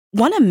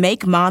Want to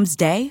make Mom's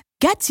day?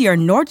 Get to your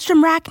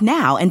Nordstrom Rack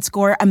now and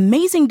score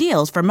amazing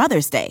deals for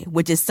Mother's Day,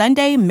 which is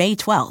Sunday, May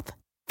 12th.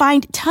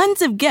 Find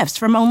tons of gifts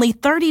from only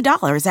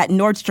 $30 at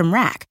Nordstrom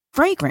Rack.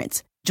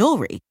 Fragrance,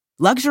 jewelry,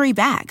 luxury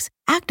bags,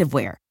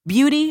 activewear,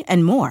 beauty,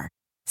 and more.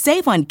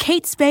 Save on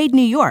Kate Spade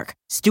New York,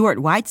 Stuart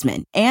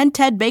Weitzman, and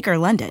Ted Baker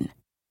London.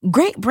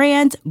 Great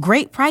brands,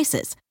 great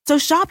prices. So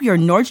shop your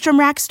Nordstrom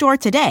Rack store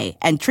today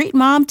and treat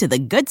Mom to the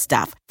good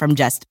stuff from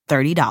just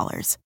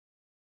 $30.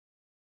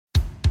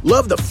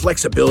 Love the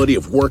flexibility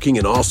of working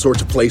in all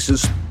sorts of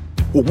places?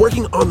 Well,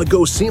 working on the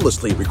go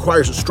seamlessly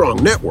requires a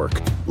strong network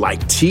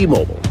like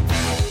T-Mobile.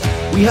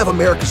 We have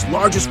America's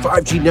largest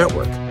 5G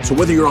network, so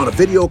whether you're on a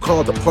video call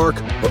at the park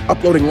or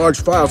uploading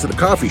large files at the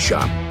coffee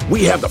shop,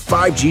 we have the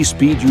 5G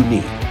speed you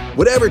need.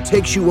 Whatever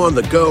takes you on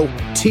the go,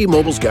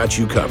 T-Mobile's got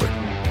you covered.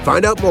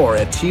 Find out more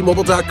at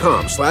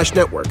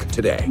T-Mobile.com/network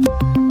today.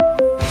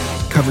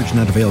 Coverage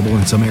not available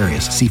in some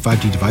areas. See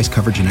 5G device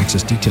coverage and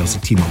access details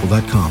at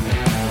T-Mobile.com.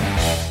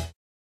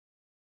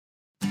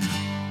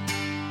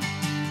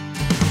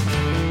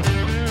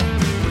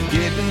 We're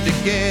getting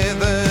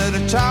together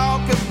to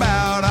talk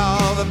about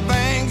all the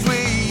things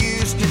we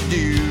used to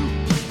do.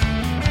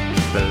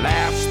 The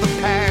laughs, the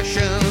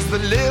passions, the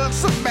little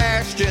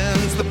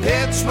Sebastians, the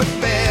pits we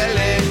fell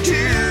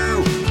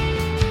into.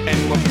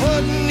 And we're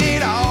putting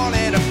it all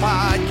in a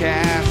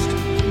podcast.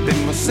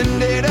 Then we'll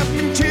send it up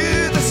into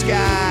the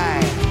sky.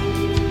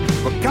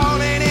 We're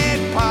calling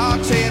it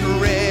Parks and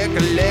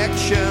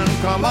Recollection.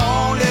 Come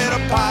on, little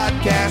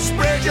podcast,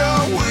 spread your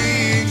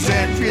wings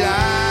and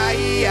fly.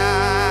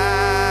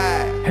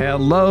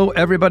 Hello,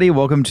 everybody.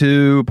 Welcome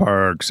to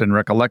Parks and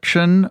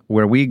Recollection,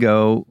 where we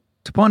go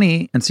to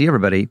Pawnee and see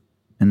everybody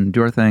and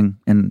do our thing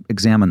and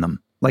examine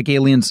them like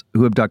aliens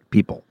who abduct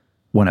people.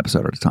 One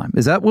episode at a time.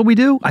 Is that what we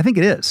do? I think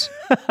it is.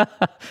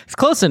 It's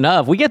close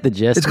enough. We get the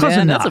gist. It's close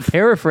enough. That's a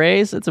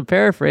paraphrase. It's a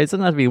paraphrase. It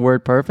doesn't have to be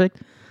word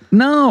perfect.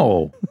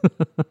 No.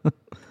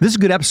 This is a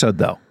good episode,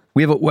 though.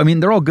 We have. I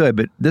mean, they're all good,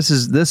 but this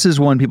is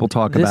one people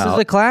talk about. This is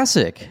a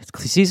classic.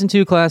 It's season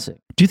 2 classic.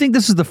 Do you think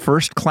this is the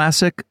first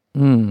classic?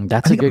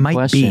 That's a good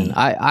question.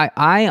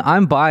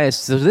 I'm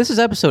biased. So this is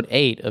episode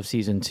 8 of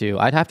season 2.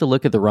 I'd have to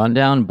look at the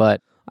rundown, but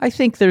I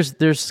think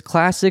there's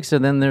classics,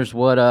 and then there's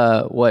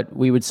what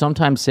we would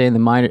sometimes say in the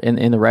minor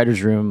in the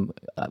writers' room,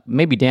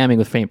 maybe damning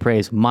with faint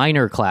praise,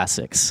 minor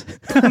classics.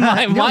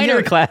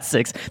 Minor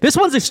classics. This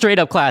one's a straight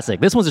up classic.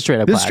 This is straight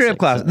up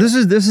classic. This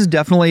is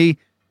definitely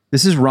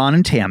Ron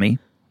and Tammy.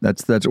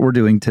 That's what we're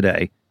doing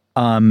today.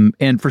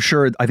 And for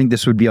sure, I think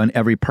this would be on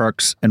every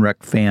Parks and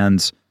Rec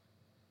fans.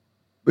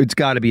 It's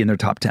got to be in their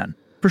top 10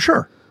 for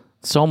sure.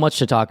 So much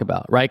to talk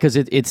about, right? Because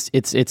it's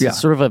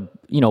sort of an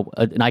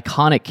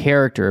iconic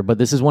character, but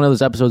this is one of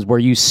those episodes where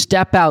you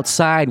step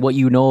outside what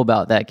you know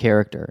about that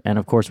character. And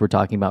of course, we're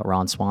talking about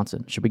Ron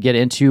Swanson. Should we get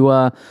into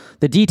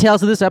the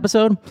details of this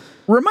episode?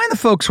 Remind the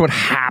folks what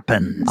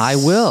happens. I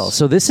will.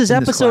 So this is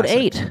episode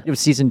 8 of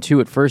season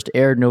 2. It first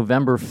aired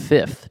November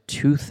 5th,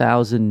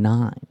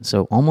 2009.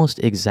 So almost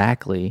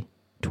exactly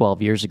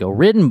 12 years ago.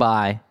 Written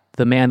by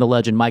the man, the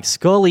legend, Mike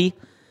Scully.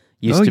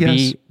 Used to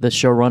be the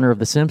showrunner of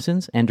The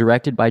Simpsons, and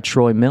directed by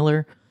Troy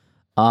Miller.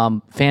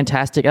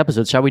 Fantastic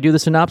episodes. Shall we do the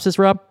synopsis,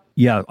 Rob?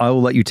 Yeah, I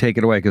will let you take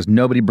it away because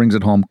nobody brings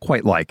it home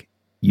quite like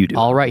you do.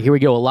 All right, here we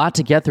go. A lot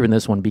to get through in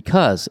this one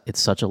because it's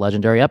such a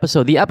legendary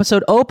episode. The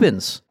episode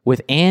opens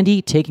with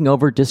Andy taking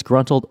over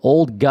disgruntled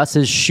old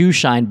Gus's shoe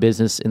shine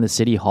business in the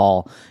city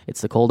hall. It's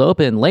the cold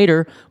open.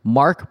 Later,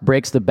 Mark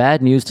breaks the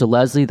bad news to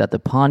Leslie that the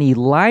Pawnee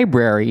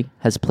Library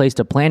has placed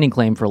a planning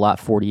claim for Lot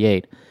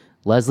 48.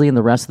 Leslie and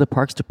the rest of the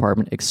Parks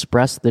Department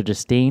express their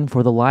disdain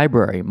for the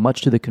library,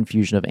 much to the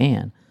confusion of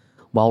Anne,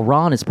 while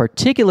Ron is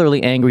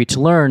particularly angry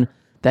to learn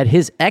that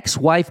his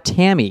ex-wife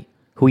Tammy,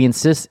 who he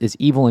insists is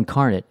evil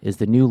incarnate, is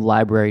the new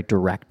library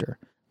director.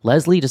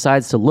 Leslie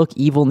decides to look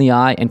evil in the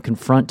eye and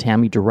confront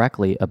Tammy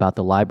directly about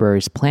the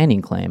library's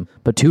planning claim,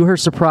 but to her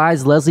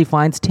surprise, Leslie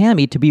finds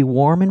Tammy to be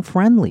warm and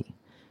friendly.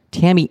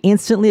 Tammy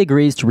instantly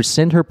agrees to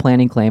rescind her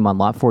planning claim on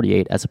Lot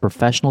 48 as a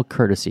professional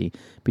courtesy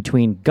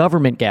between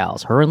government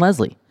gals, her and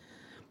Leslie.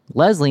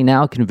 Leslie,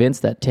 now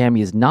convinced that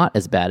Tammy is not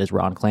as bad as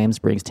Ron claims,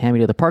 brings Tammy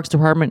to the Parks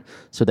Department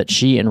so that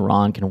she and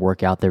Ron can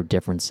work out their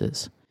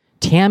differences.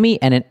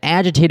 Tammy and an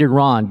agitated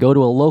Ron go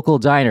to a local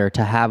diner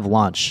to have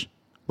lunch.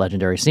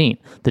 Legendary scene.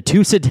 The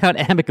two sit down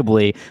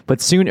amicably, but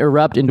soon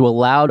erupt into a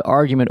loud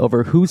argument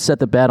over who set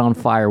the bed on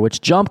fire, which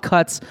jump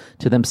cuts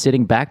to them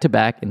sitting back to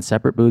back in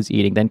separate booths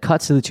eating, then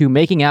cuts to the two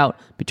making out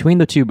between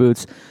the two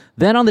booths,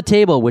 then on the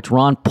table, which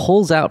Ron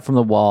pulls out from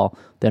the wall,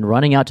 then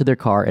running out to their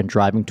car and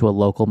driving to a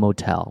local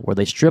motel, where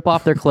they strip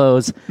off their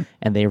clothes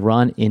and they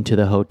run into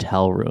the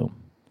hotel room.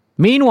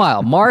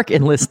 Meanwhile, Mark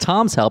enlists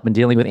Tom's help in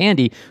dealing with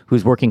Andy,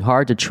 who's working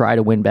hard to try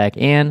to win back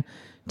Anne.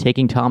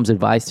 Taking Tom's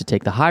advice to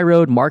take the high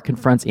road, Mark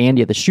confronts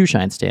Andy at the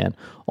shoeshine stand,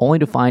 only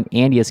to find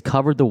Andy has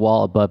covered the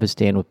wall above his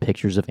stand with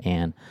pictures of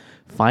Anne.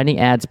 Finding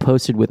ads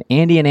posted with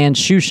Andy and Anne's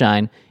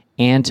shoeshine,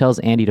 Anne tells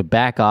Andy to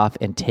back off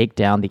and take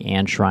down the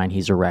Anne shrine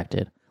he's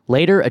erected.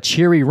 Later, a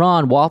cheery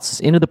Ron waltzes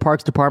into the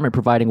parks department,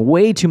 providing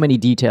way too many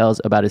details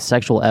about his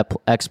sexual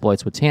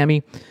exploits with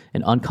Tammy.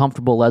 An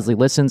uncomfortable Leslie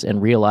listens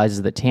and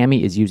realizes that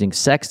Tammy is using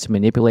sex to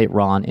manipulate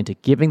Ron into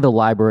giving the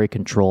library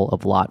control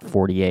of Lot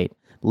 48.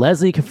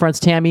 Leslie confronts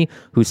Tammy,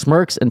 who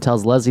smirks and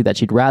tells Leslie that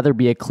she'd rather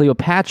be a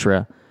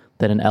Cleopatra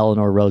than an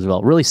Eleanor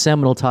Roosevelt. Really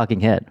seminal talking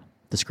head,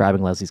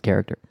 describing Leslie's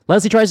character.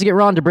 Leslie tries to get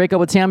Ron to break up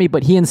with Tammy,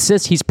 but he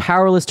insists he's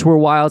powerless to her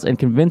wiles and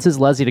convinces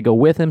Leslie to go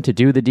with him to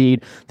do the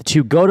deed. The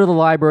two go to the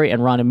library,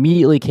 and Ron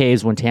immediately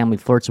caves when Tammy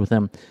flirts with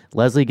him.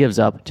 Leslie gives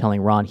up,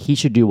 telling Ron he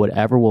should do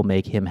whatever will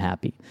make him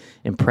happy.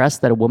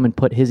 Impressed that a woman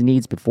put his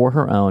needs before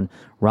her own,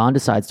 Ron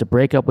decides to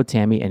break up with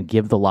Tammy and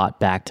give the lot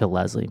back to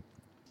Leslie.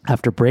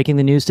 After breaking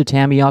the news to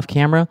Tammy off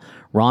camera,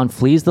 Ron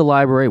flees the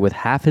library with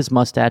half his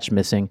mustache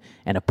missing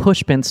and a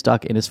pushpin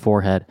stuck in his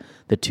forehead.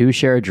 The two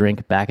share a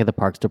drink back at the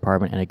parks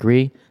department and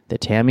agree that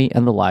Tammy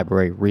and the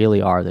library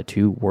really are the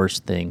two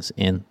worst things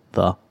in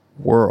the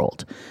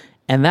world.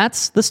 And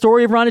that's the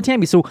story of Ron and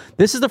Tammy. So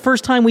this is the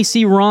first time we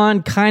see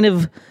Ron kind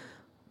of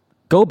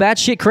go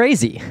batshit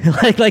crazy.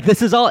 like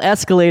this is all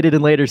escalated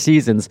in later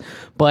seasons.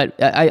 But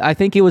I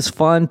think it was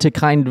fun to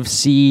kind of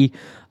see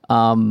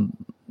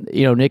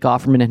Nick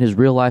Offerman and his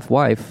real life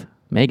wife,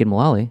 Megan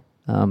Mullally,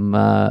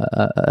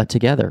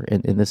 together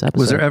in this episode.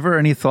 Was there ever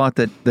any thought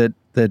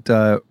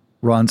that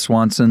Ron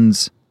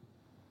Swanson's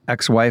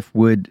ex-wife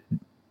would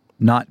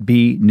not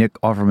be Nick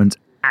Offerman's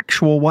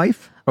actual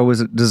wife, or was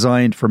it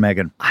designed for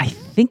Megan? I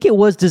think it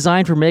was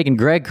designed for Megan.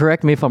 Greg,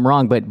 correct me if I'm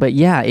wrong, but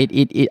yeah,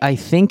 it I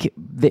think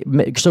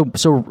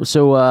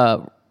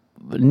so.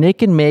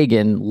 Nick and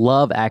Megan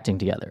love acting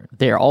together.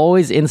 They're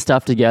always in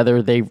stuff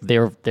together.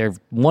 They're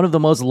one of the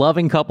most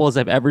loving couples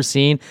I've ever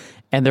seen,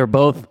 and they're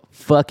both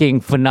fucking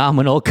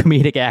phenomenal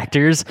comedic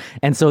actors.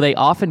 And so they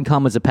often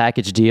come as a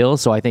package deal.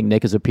 So I think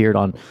Nick has appeared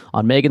on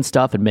Megan's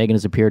stuff, and Megan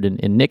has appeared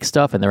in Nick's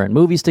stuff, and they're in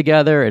movies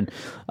together. And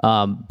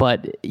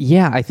but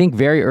yeah, I think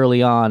very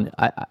early on,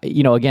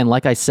 again,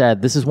 like I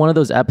said, this is one of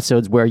those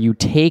episodes where you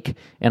take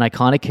an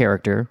iconic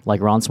character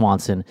like Ron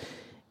Swanson,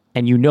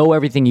 and you know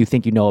everything you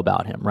think you know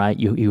about him, right?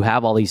 You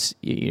have all these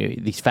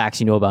facts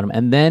you know about him.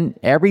 And then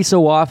every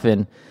so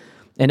often,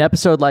 an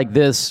episode like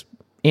this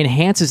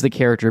enhances the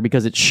character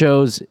because it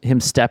shows him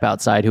step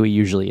outside who he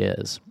usually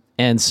is.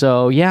 And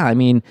so, yeah, I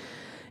mean,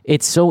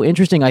 it's so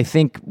interesting. I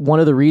think one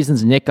of the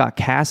reasons Nick got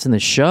cast in the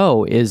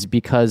show is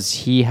because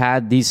he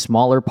had these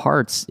smaller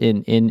parts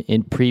in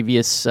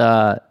previous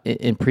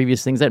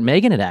things that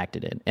Megan had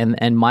acted in,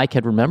 and Mike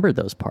had remembered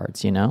those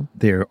parts.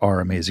 They are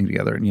amazing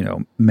together.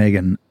 And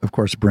Megan, of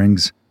course,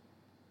 brings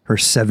her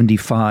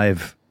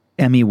 75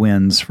 Emmy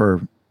wins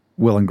for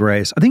Will and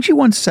Grace. I think she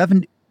won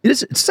 70.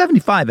 It's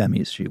 75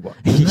 Emmys she won.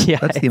 Yeah,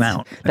 that's the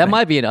amount. That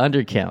might be an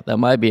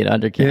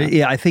undercount.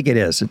 Yeah, I think it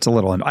is. It's a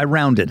little. I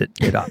rounded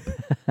it up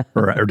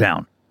or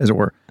down, as it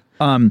were.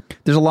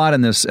 There's a lot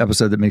in this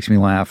episode that makes me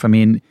laugh. I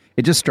mean,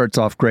 it just starts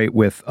off great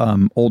with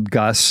old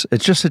Gus.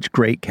 It's just such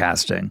great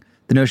casting.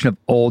 The notion of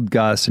old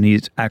Gus, and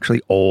he's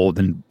actually old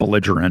and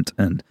belligerent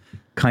and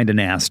kind of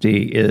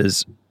nasty,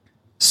 is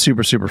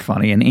super, super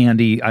funny. And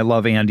Andy, I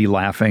love Andy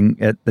laughing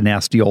at the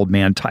nasty old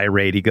man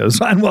tirade he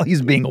goes on while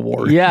he's being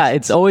awarded. Yeah,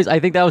 it's always, I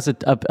think that was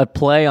a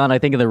play on, I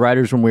think, in the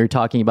writers' room we were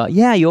talking about,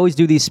 you always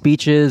do these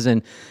speeches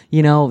and,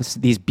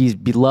 these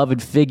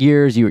beloved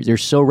figures, you're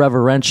so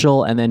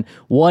reverential. And then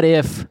what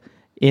if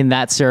in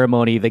that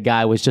ceremony, the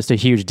guy was just a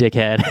huge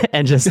dickhead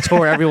and just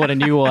tore everyone a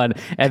new one?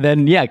 And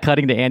then,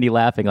 cutting to Andy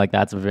laughing, like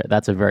that's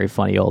a very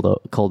funny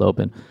cold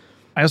open.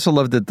 I also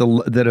love that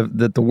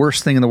the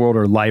worst thing in the world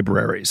are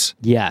libraries.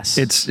 Yes.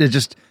 It's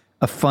just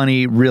a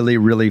funny, really,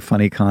 really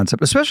funny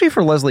concept, especially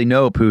for Leslie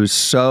Knope, who's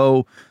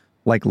so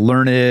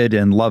learned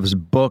and loves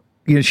book.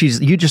 You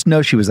just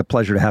know she was a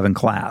pleasure to have in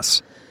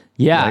class.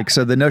 Yeah.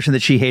 So the notion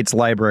that she hates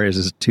libraries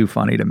is too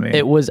funny to me.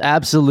 It was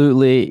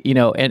absolutely,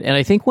 and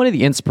I think one of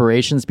the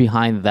inspirations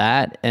behind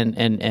that, and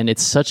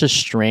it's such a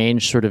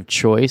strange sort of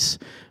choice,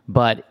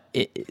 but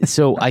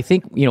so I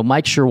think,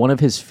 Mike Schur, one of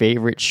his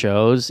favorite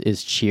shows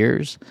is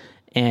Cheers.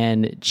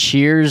 And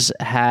Cheers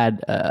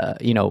had,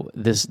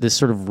 this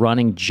sort of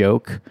running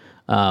joke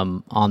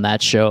on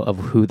that show of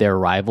who their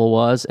rival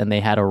was. And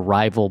they had a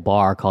rival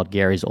bar called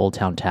Gary's Old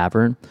Town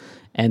Tavern.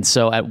 And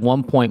so at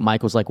one point,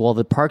 Mike was like, well,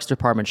 the Parks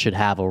Department should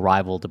have a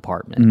rival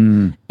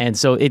department. And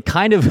so it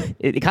kind of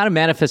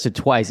manifested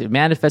twice. It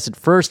manifested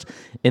first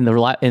in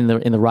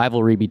the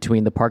rivalry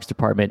between the Parks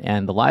Department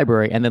and the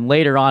library. And then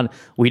later on,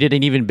 we did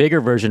an even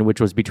bigger version,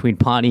 which was between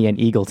Pawnee and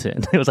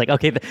Eagleton. It was like,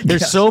 okay,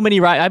 there's so many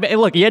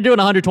look, you're doing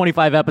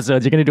 125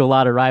 episodes, you're going to do a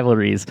lot of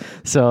rivalries.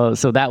 So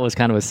that was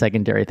kind of a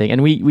secondary thing.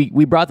 And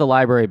we brought the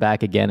library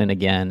back again and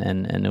again,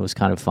 and it was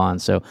kind of fun.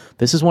 So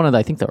this is one of the,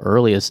 I think, the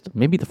earliest,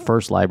 maybe the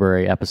first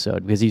library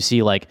episode, because you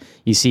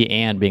see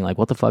Anne being like,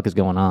 what the fuck is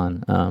going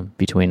on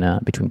between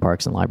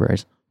parks and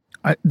libraries?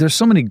 There's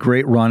so many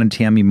great Ron and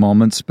Tammy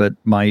moments, but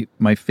my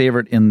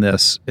favorite in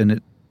this,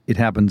 and it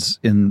happens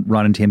in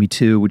Ron and Tammy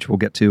 2, which we'll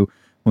get to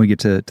when we get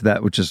to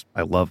that, which is,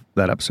 I love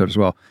that episode as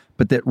well,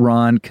 but that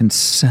Ron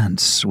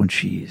consents when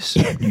she's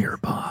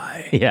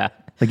nearby. Yeah.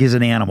 Like he's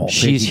an animal.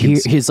 She's He can-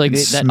 here. He's like you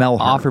that can smell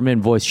her. Offerman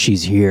voice.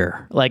 She's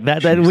here, like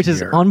that, She's which is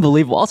here.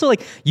 unbelievable. Also,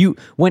 like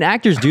when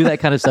actors do that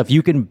kind of stuff,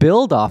 you can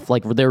build off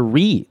like their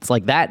reads.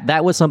 Like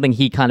that was something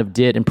he kind of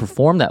did and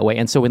performed that way.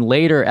 And so in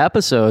later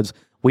episodes,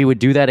 we would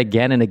do that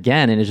again and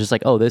again, and it's just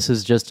like, oh, this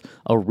is just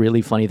a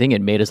really funny thing.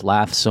 It made us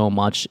laugh so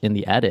much in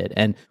the edit.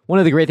 And one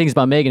of the great things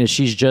about Megan is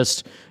she's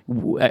just,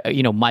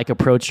 Mike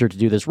approached her to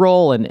do this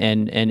role, and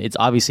it's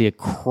obviously a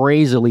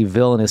crazily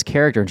villainous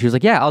character, and she was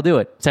like, yeah, I'll do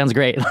it. Sounds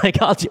great. Like,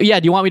 do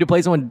you want me to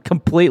play someone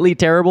completely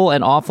terrible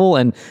and awful,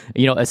 and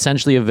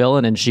essentially a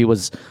villain? And she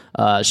was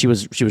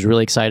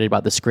really excited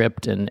about the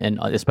script and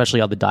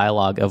especially all the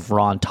dialogue of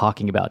Ron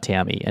talking about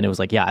Tammy, and it was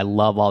like, yeah, I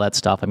love all that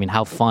stuff. I mean,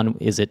 how fun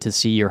is it to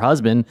see your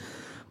husband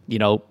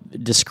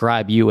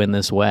describe you in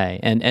this way?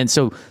 And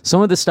so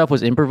some of this stuff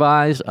was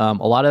improvised. A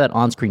lot of that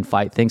on-screen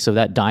fight thing. So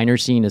that diner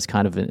scene is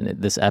kind of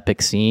this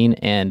epic scene.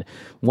 And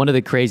one of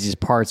the craziest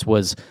parts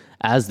was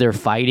as they're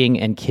fighting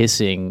and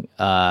kissing,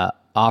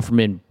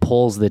 Offerman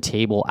pulls the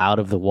table out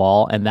of the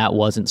wall, and that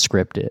wasn't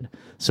scripted.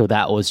 So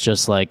that was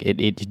just like,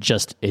 it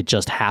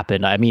just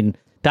happened. I mean,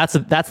 that's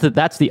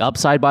the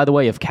upside, by the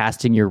way, of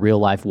casting your real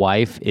life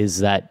wife, is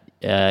that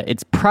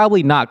it's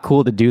probably not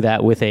cool to do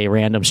that with a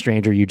random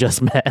stranger you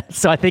just met.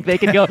 So I think they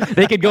could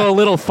go a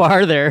little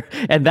farther,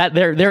 and that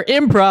their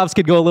improvs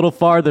could go a little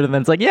farther than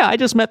it's like, yeah, I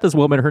just met this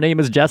woman. Her name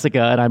is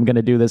Jessica, and I'm going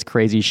to do this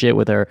crazy shit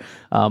with her.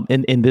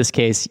 In this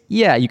case,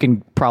 yeah, you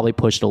can probably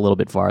push it a little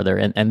bit farther,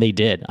 and they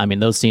did. I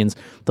mean, those scenes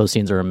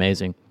are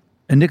amazing.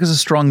 And Nick is a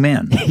strong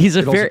man. He's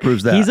a It also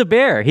proves that. He's a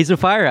bear. He's a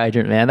fire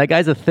hydrant, man. That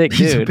guy's a thick dude.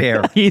 He's a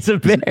bear. He's a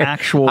bear. He's an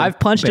actual I've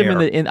punched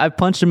him I've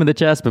punched him in the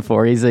chest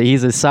before. He's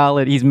a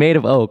solid. He's made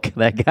of oak.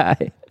 That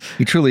guy.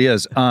 He truly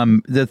is.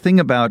 The thing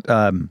about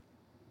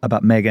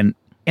Megan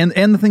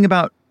and the thing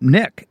about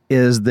Nick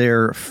is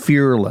they're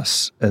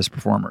fearless as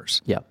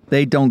performers. Yeah.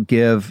 They don't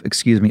give,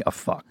 a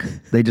fuck.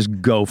 They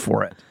just go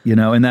for it,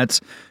 and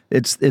that's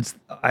it's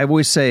I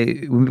always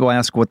say when people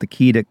ask what the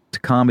key to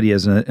comedy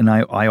is, and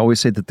I always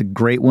say that the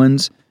great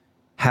ones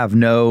have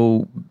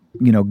no,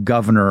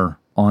 governor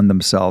on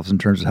themselves in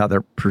terms of how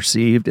they're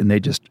perceived, and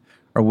they just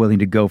are willing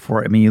to go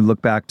for it. I mean, you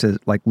look back to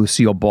like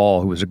Lucille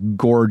Ball, who was a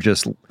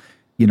gorgeous,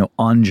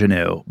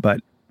 ingenue,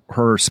 but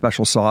her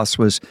special sauce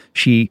was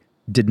she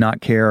did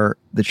not care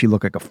that she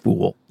looked like a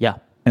fool. Yeah.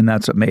 And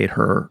that's what made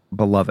her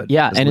beloved.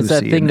 Yeah, and it's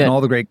that thing that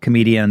all the great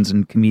comedians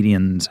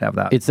have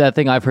that. It's that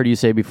thing I've heard you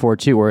say before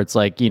too, where it's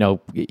like, you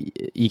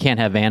can't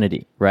have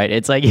vanity, right?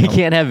 It's like you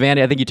can't have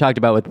vanity. I think you talked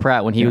about with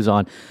Pratt when he was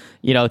on.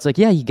 It's like,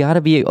 yeah, you got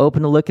to be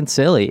open to looking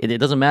silly. It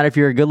doesn't matter if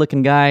you're a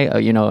good-looking guy,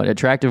 an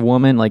attractive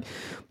woman, like,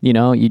 you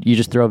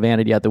just throw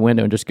vanity out the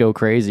window and just go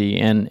crazy.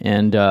 And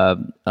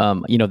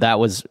that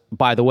was,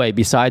 by the way,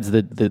 besides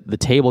the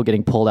table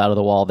getting pulled out of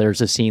the wall,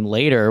 there's a scene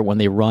later when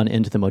they run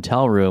into the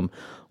motel room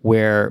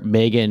where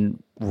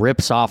Megan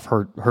rips off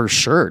her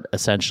shirt,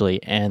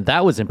 essentially, and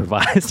that was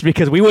improvised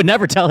because we would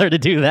never tell her to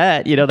do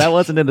that. That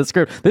wasn't in the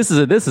script. This is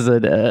a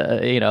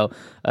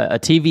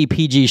TV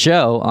PG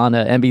show on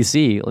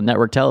NBC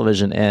network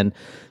television, and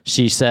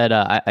she said,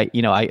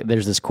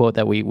 there's this quote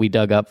that we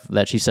dug up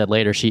that she said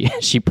later.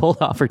 She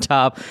pulled off her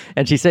top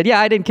and she said, "Yeah,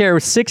 I didn't care. It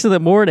was 6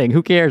 a.m.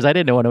 Who cares? I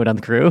didn't know anyone on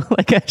the crew.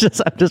 Like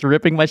I'm just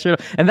ripping my shirt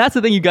off." And that's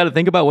the thing you got to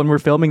think about when we're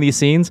filming these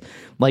scenes.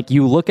 Like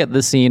you look at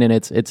the scene and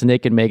it's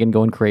Nick and Megan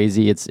going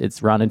crazy.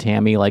 It's Ron and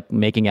Tammy like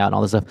making out and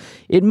all this stuff.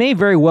 It may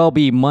very well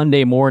be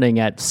Monday morning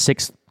at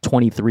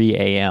 6:23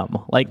 a.m.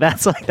 Like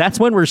that's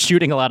when we're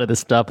shooting a lot of this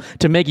stuff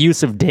to make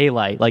use of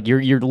daylight. Like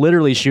you're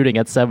literally shooting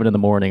at 7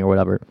 a.m. or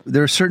whatever.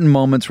 There are certain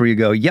moments where you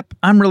go, "Yep,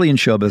 I'm really in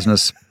show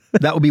business."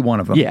 That would be one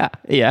of them.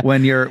 Yeah.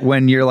 When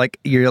you're like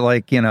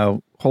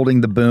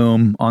holding the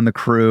boom on the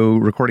crew,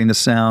 recording the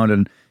sound,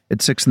 and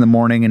it's 6 a.m.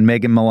 and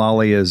Megan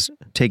Mullally is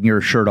taking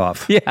her shirt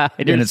off. Yeah,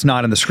 and it's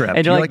not in the script.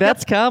 And you're like,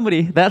 that's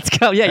comedy. That's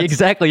comedy. Yeah,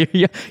 exactly.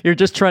 You're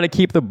just trying to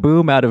keep the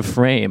boom out of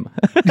frame.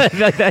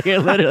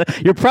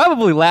 You're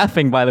probably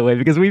laughing, by the way,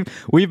 because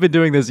we've been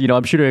doing this.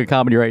 I'm shooting a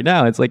comedy right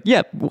now. It's like,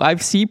 yeah, I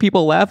see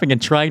people laughing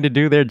and trying to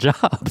do their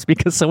jobs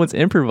because someone's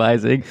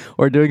improvising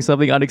or doing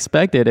something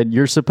unexpected, and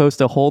you're supposed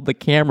to hold the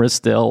camera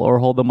still or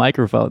hold the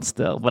microphone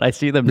still. But I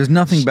see them. There's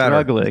nothing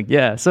struggling. better.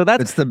 Yeah, so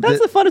that's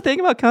the fun thing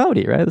about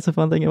comedy, right? That's the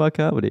fun thing about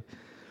comedy.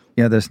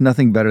 Yeah, there's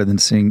nothing better than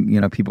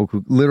seeing, people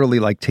who literally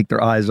like take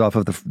their eyes off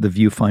of the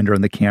viewfinder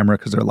and the camera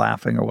because they're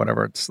laughing or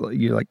whatever. It's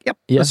you're like, yep,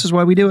 this is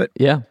why we do it.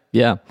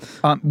 Yeah.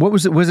 What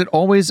was it? Was it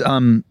always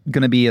going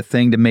to be a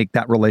thing to make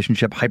that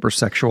relationship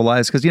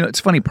hypersexualized? Because it's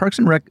funny, Parks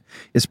and Rec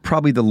is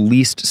probably the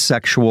least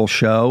sexual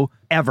show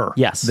ever.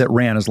 Yes. That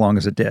ran as long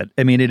as it did.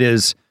 I mean, it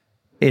is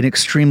an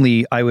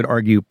extremely, I would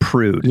argue,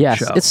 prude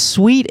show. It's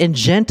sweet and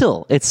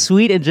gentle. It's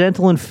sweet and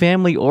gentle and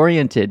family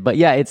oriented. But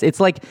yeah, it's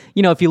like,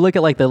 if you look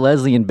at like the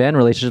Leslie and Ben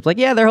relationship, like,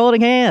 yeah, they're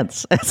holding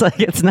hands. It's like,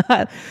 it's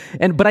not.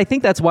 But I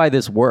think that's why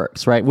this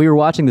works, right? We were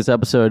watching this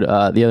episode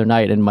the other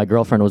night and my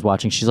girlfriend was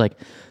watching. She's like,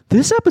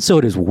 this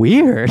episode is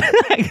weird.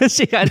 Because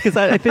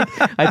I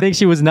think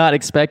she was not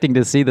expecting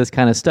to see this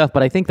kind of stuff.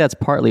 But I think that's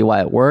partly why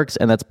it works,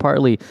 and that's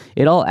partly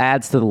it all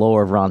adds to the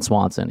lore of Ron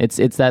Swanson.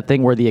 It's that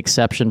thing where the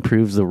exception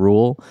proves the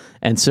rule.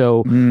 And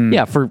so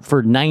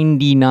for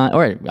 99,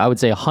 or I would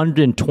say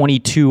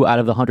 122 out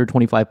of the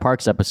 125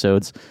 Parks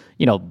episodes,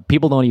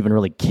 people don't even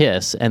really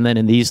kiss. And then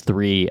in these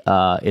three,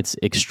 it's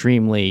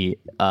extremely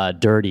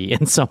dirty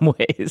in some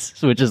ways,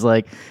 which is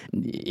like,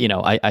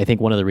 I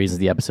think one of the reasons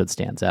the episode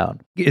stands out.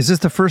 Is this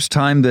the first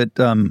time that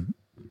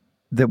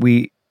that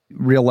we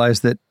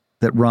realize that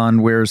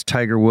Ron wears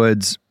Tiger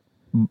Woods'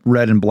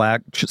 red and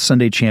black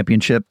Sunday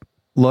Championship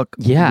look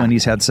when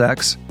he's had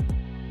sex?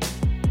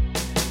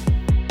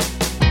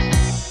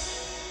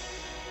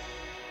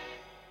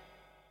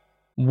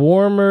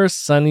 Warmer,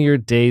 sunnier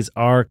days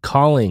are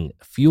calling.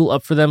 Fuel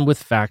up for them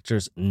with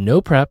Factor's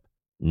no prep,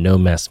 no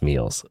mess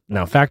meals.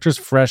 Now, Factor's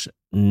fresh,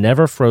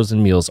 never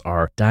frozen meals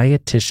are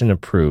dietitian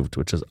approved,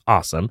 which is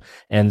awesome,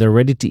 and they're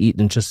ready to eat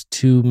in just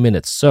 2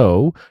 minutes.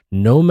 So,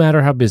 no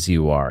matter how busy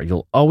you are,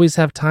 you'll always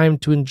have time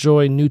to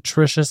enjoy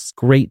nutritious,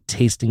 great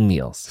tasting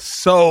meals.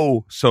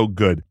 So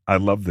good. I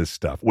love this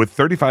stuff. With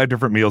 35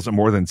 different meals and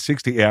more than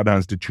 60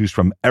 add-ons to choose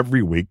from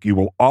every week, you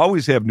will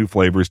always have new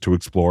flavors to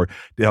explore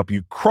to help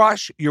you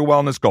crush your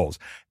wellness goals.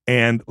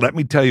 And let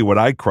me tell you what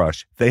I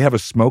crush. They have a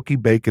smoky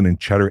bacon and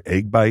cheddar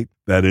egg bite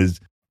that is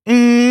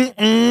good.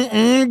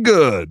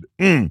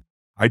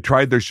 I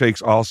tried their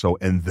shakes also,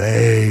 and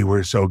they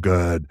were so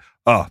good.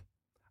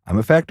 I'm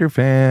a Factor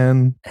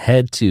fan.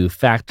 Head to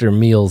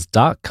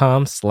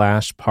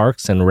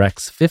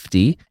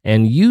factormeals.com/parksandrecs50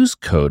 and use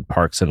code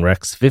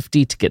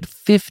parksandrecs50 to get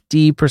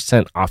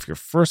 50% off your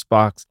first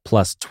box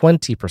plus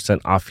 20%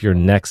 off your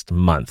next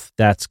month.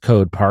 That's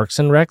code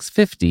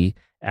parksandrecs50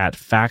 at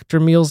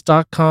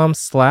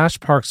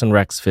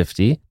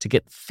factormeals.com/parksandrecs50 to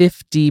get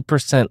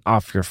 50%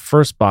 off your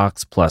first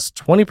box plus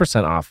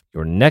 20% off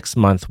your next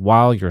month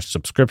while your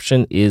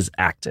subscription is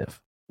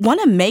active.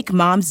 Want to make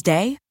Mom's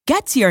Day?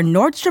 Get to your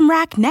Nordstrom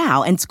Rack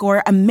now and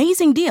score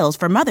amazing deals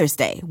for Mother's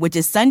Day, which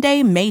is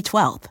Sunday, May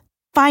 12th.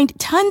 Find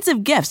tons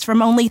of gifts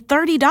from only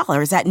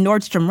 $30 at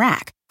Nordstrom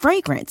Rack.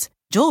 Fragrance,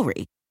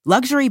 jewelry,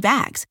 luxury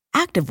bags,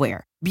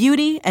 activewear,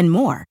 beauty, and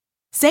more.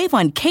 Save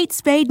on Kate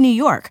Spade New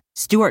York,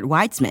 Stuart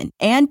Weitzman,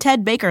 and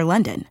Ted Baker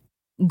London.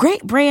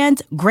 Great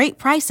brands, great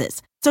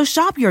prices. So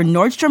shop your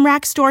Nordstrom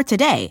Rack store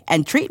today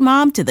and treat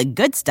Mom to the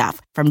good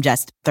stuff from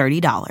just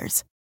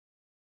 $30.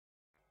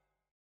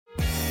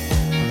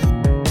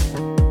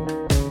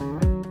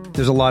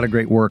 There's a lot of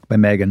great work by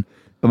Megan,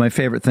 but my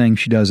favorite thing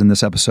she does in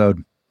this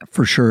episode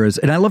for sure is,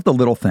 and I love the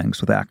little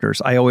things with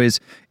actors.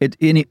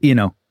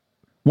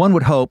 One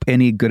would hope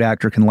any good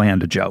actor can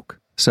land a joke.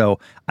 So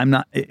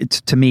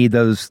to me,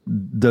 those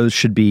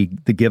should be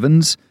the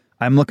givens.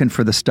 I'm looking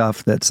for the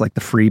stuff that's like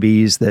the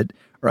freebies that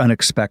are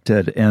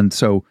unexpected. And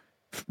so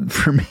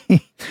for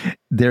me,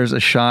 there's a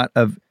shot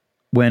of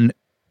when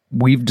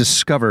we've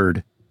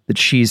discovered that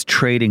she's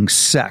trading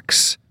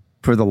sex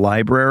for the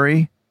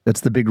library.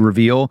 That's the big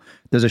reveal.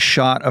 There's a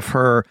shot of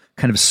her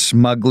kind of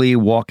smugly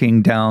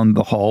walking down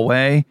the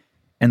hallway,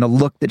 and the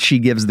look that she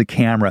gives the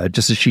camera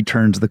just as she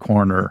turns the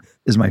corner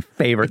is my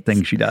favorite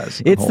thing she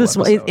does.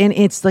 And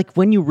it's like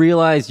when you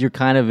realize you're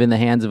kind of in the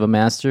hands of a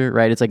master,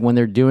 right? It's like when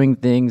they're doing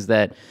things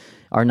that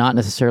are not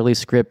necessarily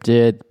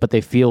scripted, but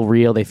they feel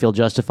real, they feel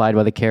justified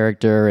by the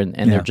character, and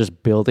they're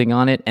just building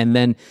on it. And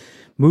then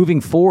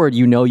moving forward,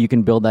 you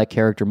can build that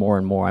character more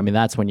and more. I mean,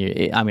 that's when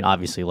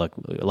obviously, look,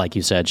 like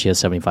you said, she has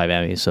 75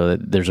 Emmys, so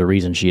there's a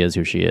reason she is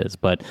who she is.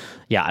 But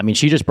yeah, I mean,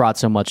 she just brought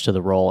so much to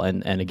the role.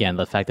 And again,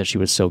 the fact that she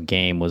was so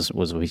game was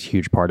a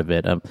huge part of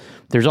it.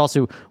 There's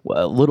also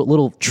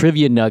little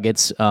trivia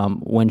nuggets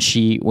when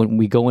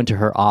we go into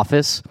her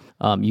office.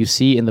 You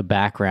see in the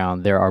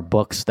background, there are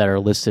books that are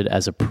listed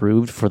as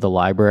approved for the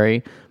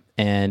library.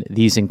 And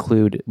these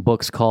include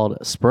books called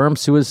Sperm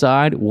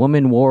Suicide,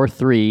 Woman War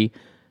 3,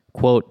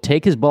 quote,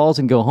 Take His Balls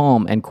and Go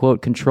Home, and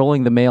quote,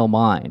 Controlling the Male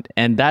Mind.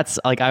 And that's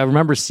like, I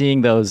remember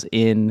seeing those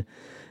in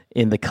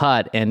the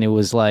cut, and it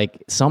was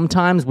like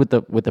sometimes with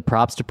the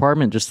props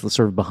department, just the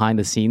sort of behind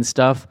the scenes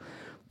stuff,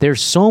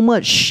 there's so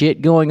much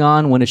shit going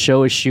on when a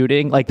show is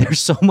shooting. Like there's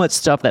so much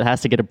stuff that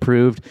has to get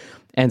approved.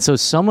 And so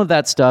some of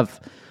that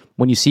stuff,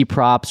 when you see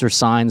props or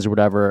signs or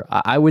whatever,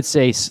 I would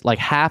say like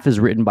half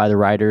is written by the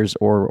writers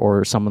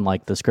or someone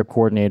like the script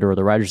coordinator or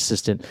the writer's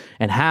assistant,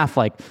 and half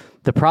like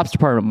the props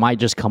department might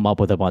just come up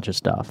with a bunch of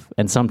stuff,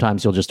 and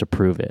sometimes you'll just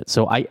approve it.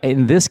 So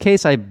in this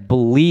case, I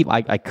believe,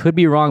 I could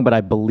be wrong, but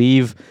I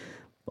believe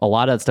a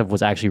lot of that stuff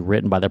was actually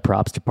written by the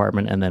props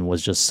department and then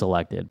was just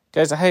selected.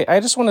 Guys, hey, I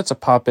just wanted to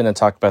pop in and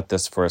talk about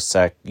this for a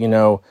sec.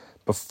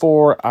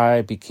 Before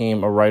I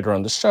became a writer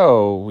on the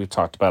show, we've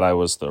talked about I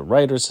was the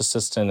writer's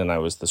assistant and I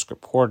was the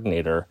script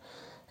coordinator.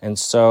 And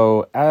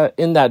so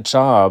in that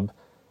job,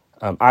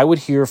 I would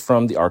hear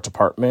from the art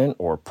department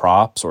or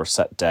props or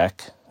set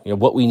deck,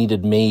 what we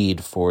needed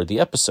made for the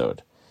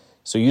episode.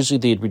 So usually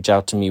they'd reach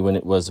out to me when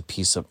it was a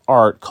piece of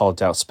art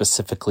called out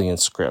specifically in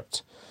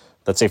script.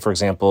 let's say, for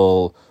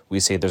example, we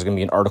say there's going to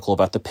be an article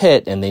about the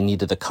pit and they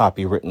needed the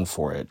copy written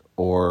for it.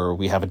 Or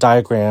we have a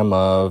diagram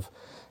of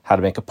how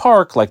to make a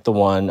park like the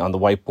one on the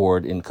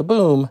whiteboard in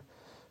Kaboom.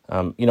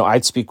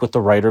 I'd speak with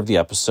the writer of the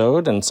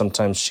episode, and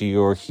sometimes she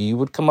or he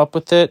would come up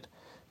with it.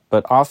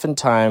 But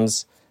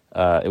oftentimes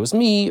it was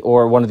me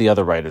or one of the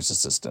other writer's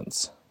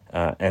assistants.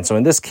 And so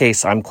in this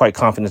case, I'm quite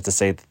confident to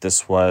say that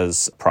this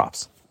was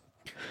props.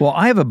 Well,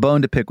 I have a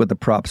bone to pick with the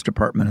props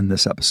department in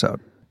this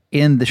episode.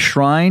 In the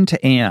Shrine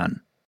to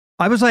Anne,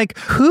 I was like,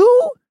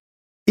 who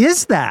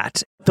is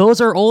that?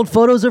 Those are old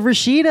photos of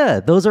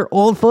Rashida.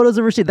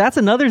 That's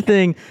another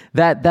thing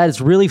that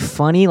is really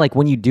funny. Like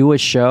when you do a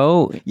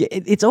show,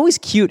 it's always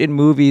cute in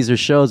movies or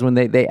shows when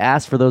they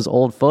ask for those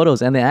old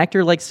photos and the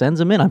actor like sends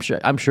them in.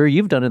 I'm sure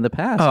you've done it in the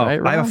past, right?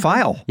 I have a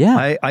file.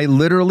 Yeah. I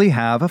literally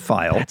have a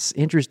file. That's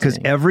interesting. Because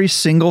every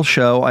single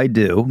show I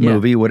do,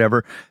 movie,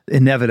 whatever,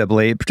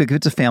 inevitably, particularly if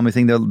it's a family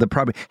thing, they'll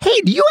probably,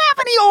 hey, do you have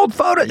any old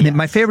photos? Yes. And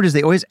my favorite is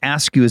they always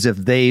ask you as if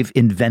they've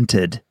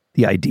invented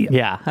the idea.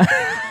 Yeah.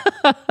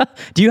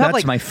 Do you have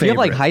That's my do you have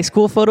favorite. high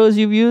school photos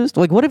you've used?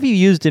 Like what have you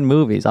used in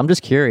movies? I'm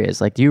just curious.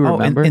 Like, do you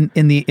remember?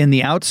 In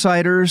the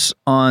Outsiders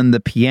on the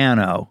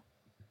piano,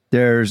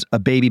 there's a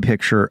baby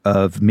picture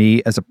of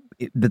me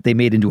that they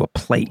made into a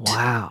plate.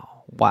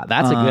 Wow,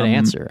 that's a good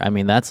answer. I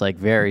mean, that's like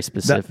very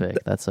specific.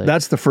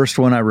 That's the first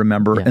one I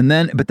remember.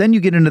 Yeah. But then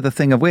you get into the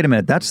thing of, wait a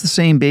minute, that's the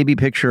same baby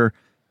picture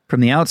from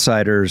the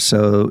Outsiders,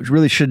 so it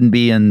really shouldn't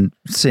be in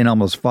St.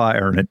 Elmo's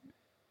Fire, and it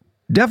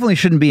definitely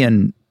shouldn't be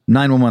in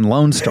 911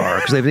 Lone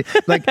Star, because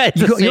they like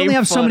you only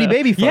have so many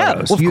baby photos. Yeah,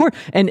 well, of course.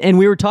 And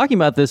we were talking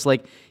about this,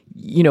 like,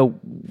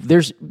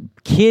 there's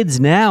kids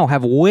now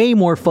have way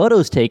more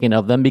photos taken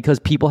of them because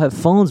people have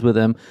phones with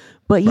them.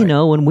 But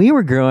when we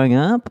were growing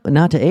up,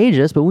 not to age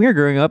us, but when we were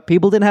growing up,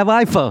 people didn't have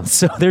iPhones,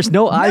 so there's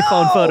no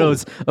iPhone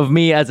photos of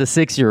me as a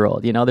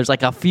 6-year-old. There's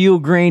like a few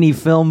grainy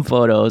film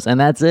photos, and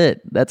that's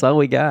it. That's all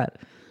we got.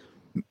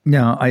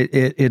 No,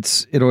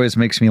 it always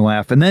makes me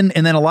laugh, and then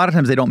a lot of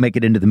times they don't make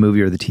it into the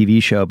movie or the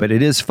TV show, but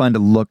it is fun to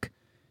look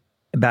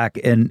back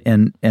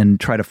and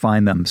try to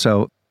find them.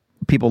 So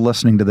people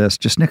listening to this,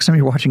 just next time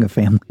you're watching a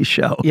family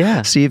show,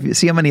 see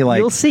how many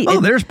you'll see.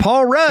 There's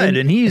Paul Rudd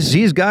and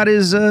he's got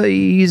his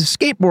he's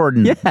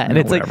skateboarding. And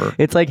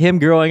it's like him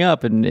growing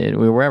up in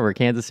wherever,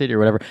 Kansas City or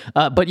whatever.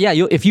 But yeah,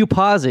 if you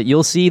pause it,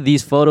 you'll see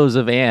these photos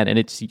of Anne, and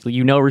it's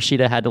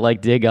Rashida had to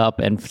like dig up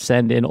and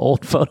send in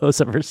old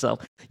photos of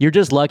herself. You're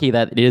just lucky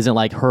that it isn't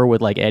like her with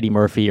like Eddie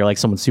Murphy or like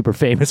someone super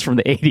famous from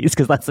the 80s,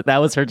 because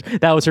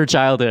that was her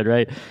childhood,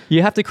 right?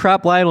 You have to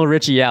crop Lionel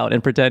Richie out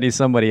and pretend he's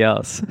somebody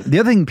else. The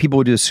other thing people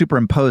would do is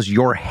superimpose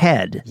your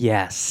head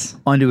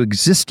onto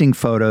existing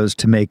photos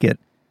to make it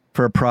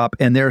for a prop,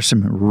 and there are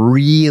some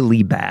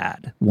really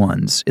bad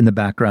ones in the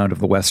background of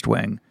The West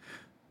Wing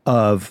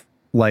of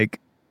like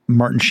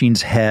Martin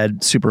Sheen's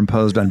head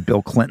superimposed on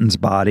Bill Clinton's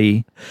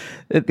body,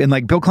 and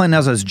like Bill Clinton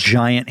has those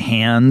giant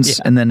hands,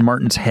 and then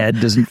Martin's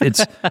head doesn't.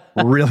 It's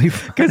really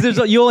because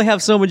you only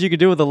have so much you can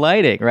do with the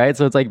lighting, right?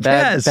 So it's like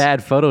bad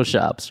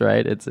photoshops,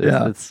 right?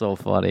 It's so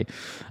funny.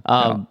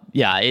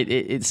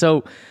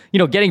 So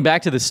getting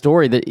back to the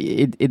story,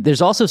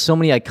 there's also so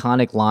many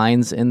iconic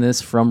lines in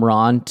this from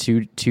Ron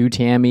to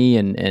Tammy,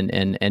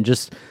 and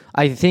just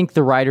I think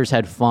the writers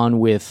had fun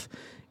with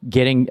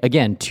getting,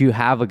 again, to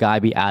have a guy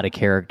be out of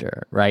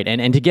character, right?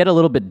 And to get a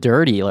little bit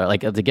dirty,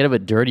 like to get a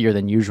bit dirtier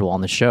than usual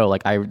on the show.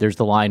 Like there's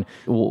the line,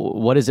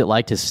 what is it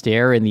like to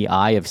stare in the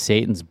eye of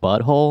Satan's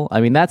butthole?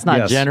 I mean, that's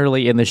not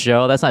generally in the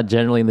show. That's not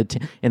generally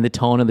in the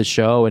tone of the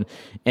show.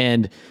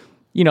 And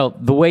the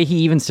way he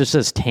even just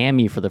says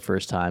Tammy for the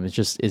first time, it's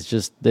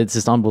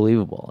just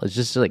unbelievable. It's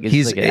just like,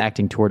 it's like an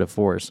acting tour de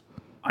force.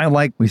 I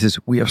like when he says,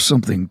 we have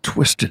something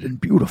twisted and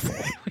beautiful.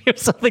 We have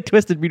something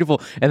twisted and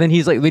beautiful. And then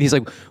he's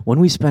like, when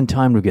we spend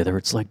time together,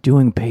 it's like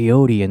doing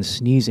peyote and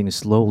sneezing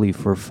slowly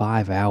for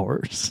 5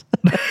 hours.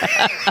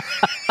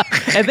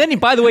 And then,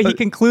 by the way, he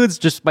concludes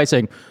just by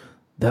saying,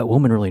 that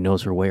woman really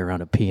knows her way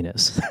around a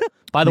penis.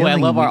 By the way, I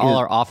love all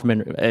our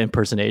Offerman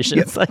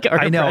impersonations. Yeah,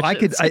 I know.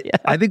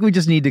 I think we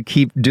just need to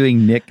keep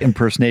doing Nick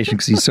impersonation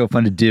because he's so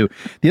fun to do.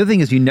 The other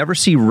thing is you never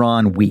see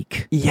Ron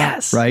weak.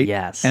 Yes. Right?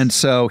 Yes. And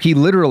so he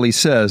literally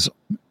says,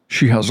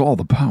 she has all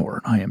the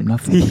power and I am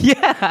nothing.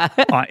 Yeah.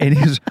 And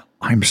he's,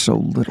 I'm so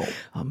little.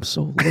 I'm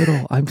so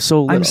little. I'm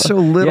so little. I'm so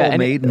little. Yeah,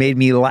 made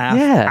me laugh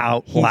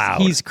out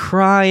loud. He's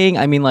crying.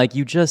 I mean, like,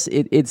 you just,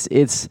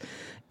 it's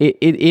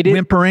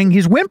whimpering.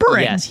 He's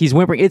whimpering. Yes, he's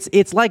whimpering.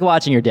 It's like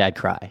watching your dad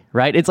cry,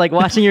 right? It's like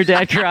watching your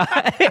dad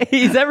cry.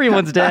 He's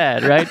everyone's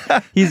dad, right?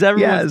 He's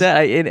everyone's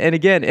dad.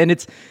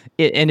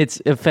 And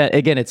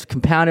it's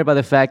compounded by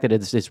the fact that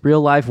it's this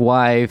real life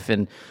wife,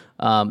 and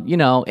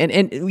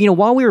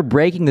while we were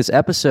breaking this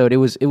episode, it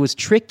was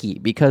tricky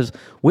because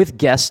with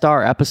guest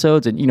star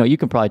episodes, and you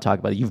can probably talk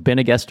about it. You've been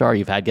a guest star.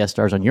 You've had guest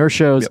stars on your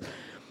shows.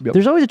 Yep.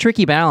 There's always a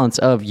tricky balance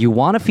of you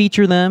want to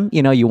feature them,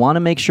 you want to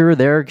make sure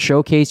they're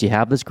showcased. You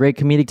have this great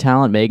comedic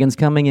talent. Megan's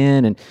coming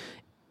in,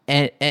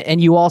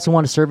 and you also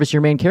want to service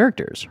your main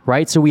characters,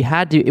 right? So we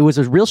had to. It was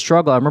a real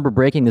struggle. I remember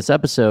breaking the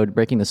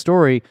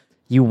story.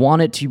 You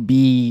want it to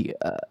be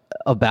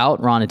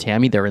about Ron and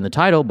Tammy. They're in the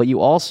title, but you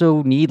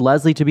also need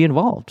Leslie to be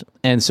involved.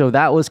 And so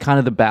that was kind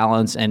of the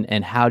balance.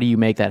 And how do you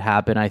make that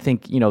happen? I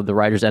think, the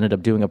writers ended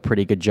up doing a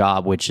pretty good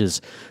job, which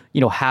is,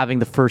 having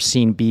the first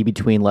scene be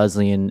between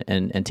Leslie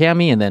and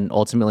Tammy. And then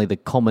ultimately the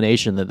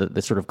culmination,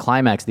 the sort of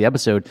climax of the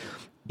episode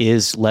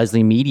is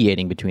Leslie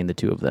mediating between the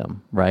two of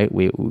them, right?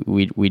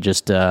 We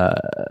just,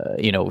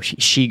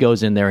 she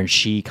goes in there and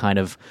she kind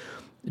of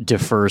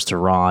defers to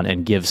Ron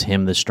and gives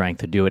him the strength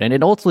to do it. And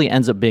it ultimately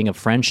ends up being a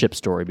friendship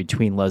story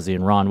between Leslie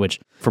and Ron, which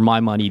for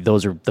my money,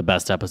 those are the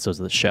best episodes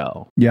of the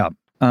show. Yeah.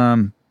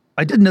 I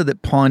didn't know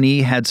that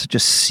Pawnee had such a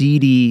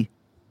seedy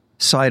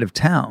side of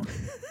town.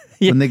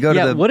 When they go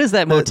to what is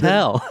that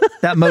motel?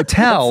 That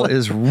motel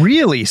is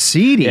really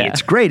seedy. Yeah.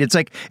 It's great. It's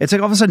like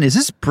all of a sudden, is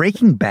this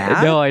Breaking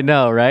Bad? No, I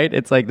know, right?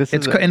 It's like this.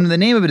 And the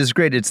name of it is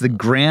great. It's the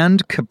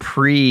Grand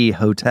Capri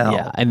Hotel.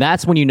 Yeah, and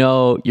that's when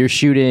you're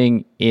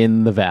shooting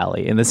in the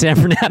valley, in the San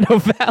Fernando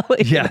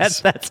Valley.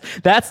 Yes,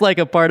 that's like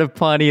a part of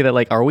Pawnee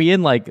that are we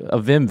in like a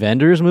Wim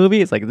Wenders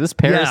movie? It's like, is this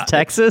Paris,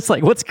 Texas?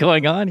 Like, what's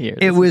going on here?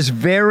 It was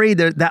very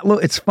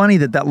it's funny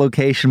that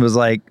location was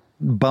like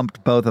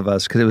bumped both of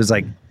us because it was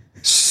like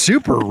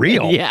super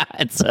real. Yeah,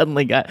 it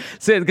suddenly got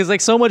because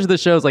like so much of the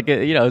show is like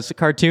it's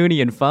cartoony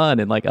and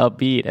fun and like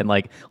upbeat and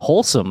like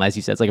wholesome, as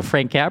you said. It's like a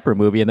Frank Capra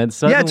movie, and then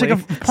suddenly it's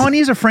like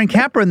Pawnee's a Frank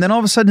Capra, and then all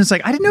of a sudden it's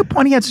like, I didn't know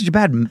Pawnee had such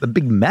a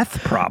big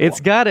meth problem. It's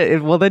got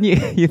it. Well, then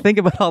you think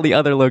about all the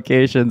other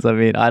locations. I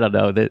mean, I don't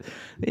know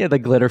the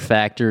Glitter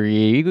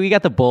Factory. We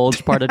got the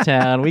Bulge part of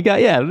town. We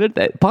got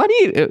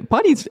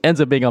Pawnee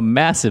ends up being a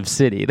massive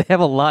city. They have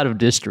a lot of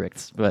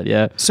districts, but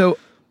yeah. So.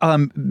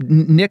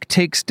 Nick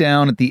takes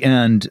down at the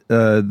end,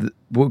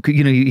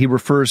 he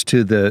refers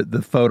to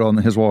the photo on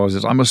his wall. He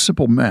says, "I'm a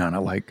simple man. I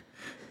like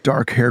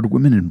dark-haired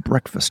women and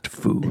breakfast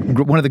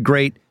food." One of the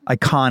great,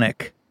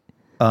 iconic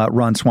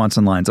Ron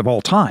Swanson lines of all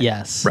time.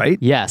 Yes. Right?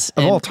 Yes.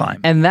 Of all time.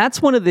 And that's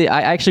one of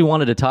I actually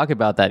wanted to talk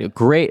about that.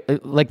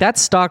 Great. Like that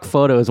stock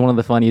photo is one of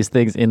the funniest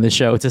things in the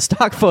show. It's a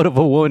stock photo of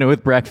a woman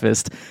with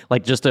breakfast,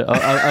 like just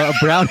a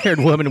brown-haired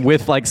woman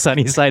with like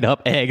sunny side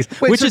up eggs,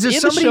 which is in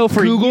the show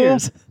for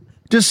years.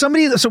 Does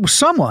somebody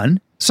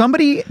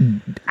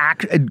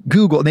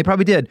Google, and they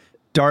probably did,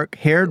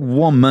 dark-haired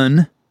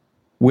woman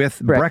with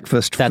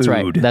breakfast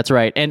food. That's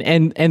right.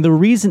 And the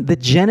reason, the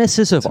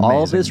genesis of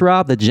all of this,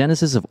 Rob,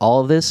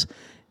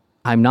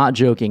 I'm not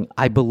joking,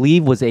 I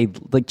believe was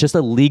just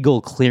a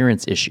legal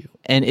clearance issue.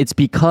 And it's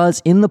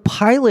because in the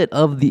pilot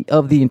of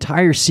the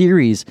entire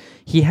series,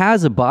 he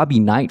has a Bobby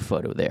Knight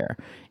photo there.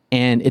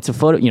 And it's a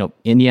photo,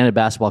 Indiana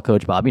basketball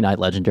coach Bobby Knight,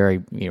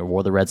 legendary,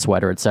 wore the red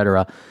sweater,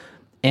 etc.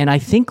 And I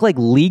think like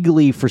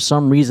legally, for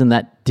some reason,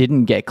 that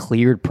didn't get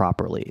cleared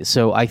properly.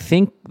 So I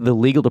think the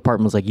legal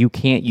department was like, you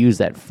can't use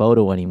that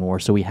photo anymore.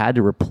 So we had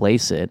to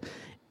replace it.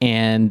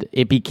 And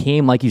it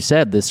became, like you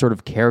said, this sort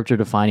of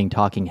character-defining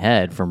talking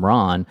head from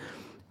Ron,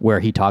 where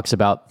he talks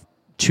about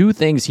two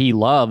things he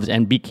loves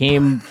and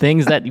became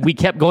things that we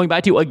kept going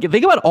back to.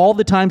 Think about all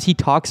the times he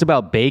talks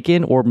about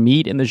bacon or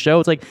meat in the show.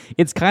 It's like,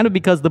 it's kind of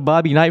because the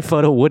Bobby Knight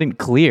photo wouldn't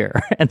clear.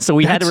 And so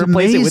we had to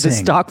replace it with a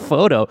stock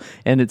photo.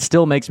 And it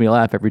still makes me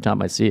laugh every time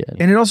I see it.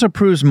 And it also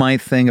proves my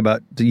thing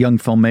about the young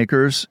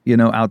filmmakers,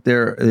 out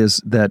there,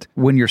 is that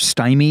when you're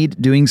stymied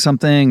doing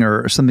something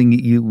or something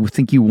you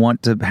think you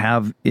want to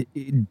have,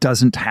 it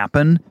doesn't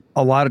happen.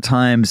 A lot of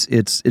times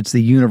it's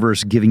the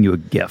universe giving you a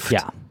gift.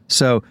 Yeah.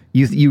 So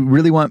you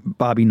really want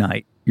Bobby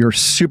Knight. You're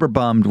super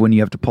bummed when you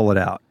have to pull it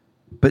out.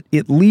 But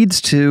it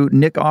leads to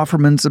Nick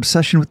Offerman's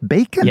obsession with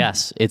bacon.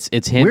 Yes,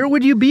 it's him. Where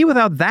would you be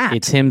without that?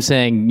 It's him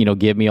saying,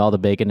 give me all the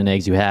bacon and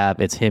eggs you have.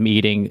 It's him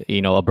eating,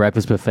 a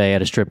breakfast buffet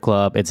at a strip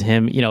club. It's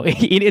him,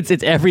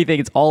 it's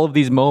everything. It's all of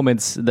these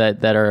moments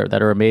that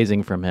are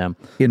amazing from him.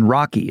 In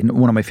Rocky, in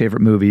one of my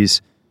favorite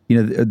movies,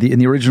 in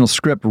the original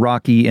script,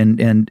 Rocky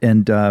and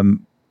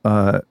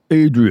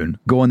Adrian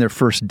go on their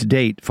first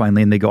date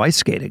finally, and they go ice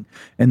skating,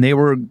 and they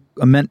were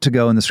meant to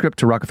go in the script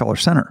to Rockefeller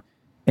Center.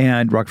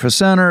 And Rockefeller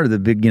Center, the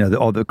big,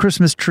 all the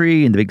Christmas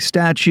tree and the big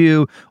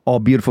statue, all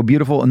beautiful,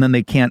 beautiful. And then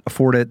they can't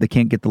afford it. They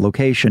can't get the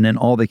location. And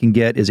all they can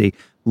get is a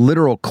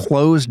literal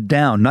closed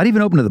down, not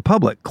even open to the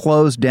public,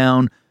 closed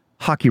down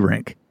hockey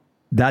rink.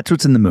 That's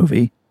what's in the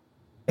movie.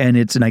 And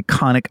it's an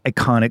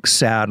iconic,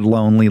 sad,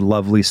 lonely,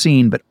 lovely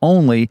scene, but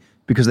only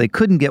because they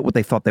couldn't get what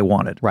they thought they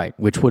wanted. Right,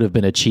 which would have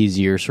been a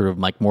cheesier, sort of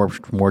like more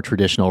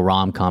traditional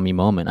rom-com-y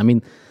moment. I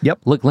mean, yep.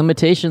 Look,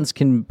 limitations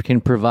can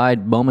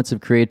provide moments of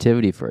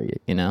creativity for you,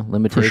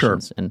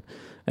 limitations. For sure.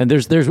 And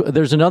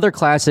there's another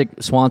classic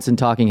Swanson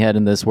talking head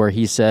in this where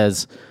he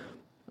says,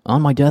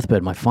 "On my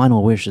deathbed, my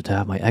final wish is to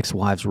have my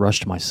ex-wives rush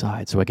to my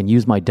side so I can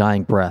use my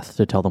dying breath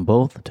to tell them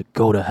both to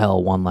go to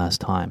hell one last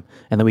time."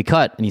 And then we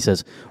cut, and he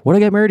says, "Would I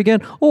get married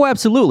again? Oh,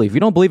 absolutely. If you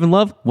don't believe in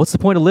love, what's the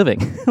point of living?"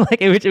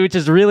 which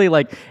is really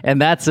like,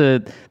 and that's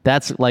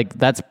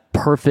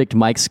perfect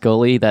Mike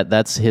Scully.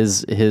 That's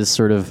his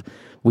sort of.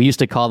 We used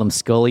to call them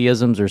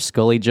Scullyisms or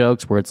Scully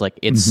jokes, where it's like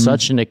it's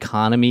such an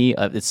economy,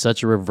 it's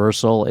such a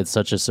reversal, it's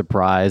such a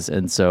surprise,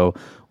 and so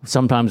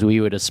sometimes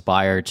we would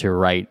aspire to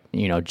write,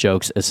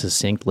 jokes as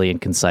succinctly and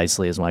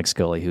concisely as Mike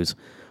Scully, who's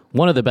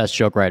one of the best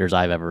joke writers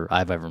I've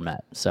ever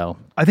met. So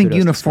I think kudos to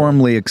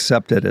uniformly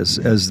accepted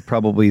as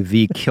probably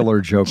the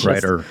killer joke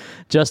writer.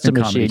 just a in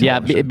comedy machine. Yeah,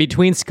 television.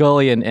 between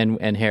Scully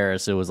and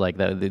Harris, it was like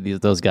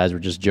those guys were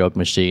just joke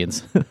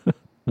machines.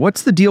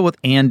 What's the deal with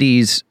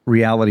Andy's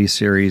reality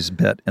series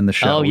bit in the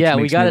show? Oh yeah,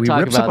 we got to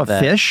talk rips about up a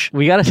that. fish.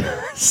 We got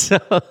to. So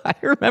I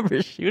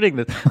remember shooting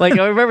this. Like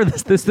I remember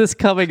this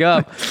coming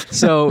up.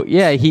 So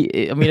yeah,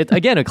 it's,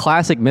 again, a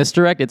classic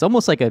misdirect. It's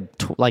almost like a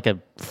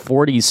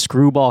 40s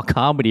screwball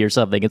comedy or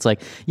something. It's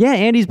like, yeah,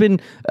 Andy's been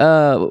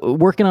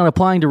working on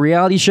applying to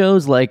reality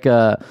shows like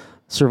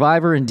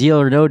Survivor and Deal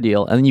or No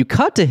Deal, and then you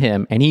cut to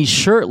him and he's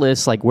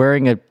shirtless, like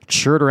wearing a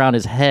shirt around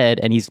his head,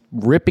 and he's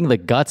ripping the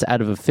guts out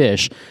of a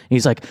fish. And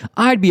he's like,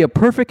 I'd be a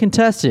perfect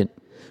contestant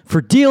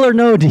for Deal or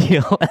No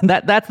Deal, and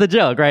that's the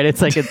joke, right?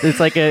 It's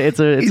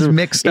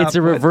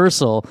a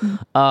reversal.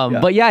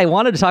 But yeah, I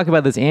wanted to talk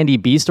about this Andy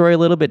B story a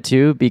little bit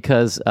too,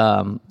 because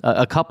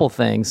a couple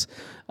things.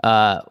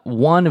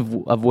 One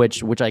of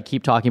which I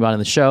keep talking about in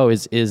the show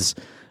is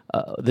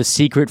the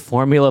secret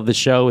formula of the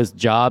show is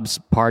jobs,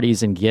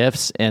 parties, and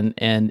gifts, and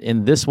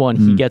in this one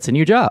he gets a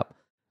new job.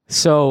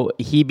 So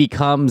he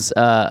becomes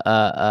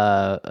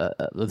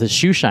the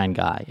shoe shine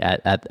guy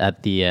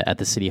at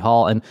the city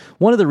hall, and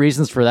one of the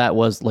reasons for that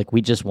was like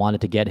we just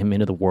wanted to get him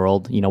into the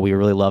world. You know, we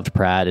really loved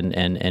Pratt,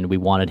 and we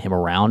wanted him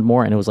around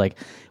more. And it was like,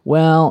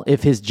 well,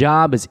 if his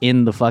job is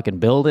in the fucking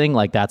building,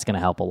 like that's going to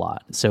help a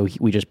lot. So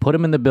we just put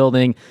him in the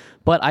building.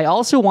 But I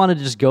also wanted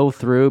to just go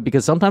through,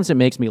 because sometimes it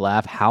makes me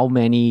laugh how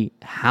many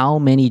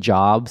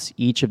jobs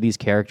each of these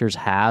characters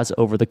has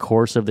over the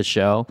course of the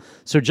show.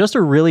 So just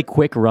a really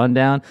quick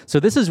rundown. So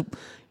this is,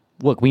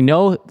 look, we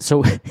know,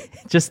 so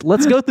just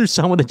let's go through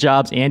some of the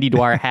jobs Andy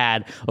Dwyer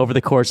had over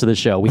the course of the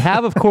show. We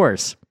have, of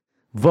course,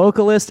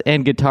 vocalist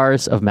and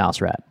guitarist of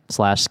Mouse Rat /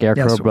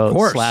 Scarecrow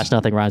Bro /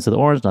 Nothing Rhymes with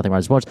Orange, Nothing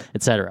Rhymes with Orange,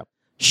 etc.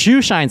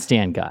 Shoe shine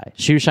stand guy.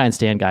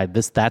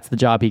 That's the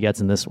job he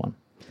gets in this one.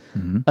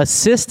 Mm-hmm.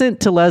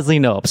 Assistant to Leslie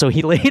Knope. So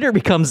he later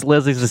becomes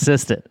Leslie's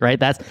assistant,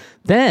 right?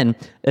 Then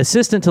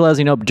assistant to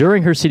Leslie Knope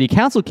during her city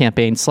council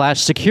campaign /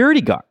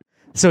 security guard.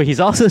 So he's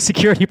also a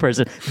security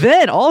person.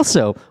 Then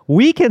also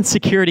weekend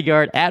security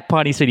guard at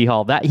Pawnee City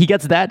Hall. That he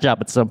gets that job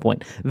at some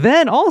point.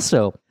 Then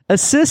also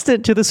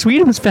assistant to the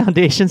Sweetums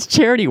Foundation's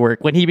charity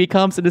work when he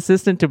becomes an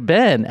assistant to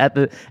Ben at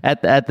the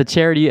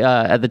charity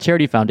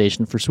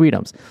foundation for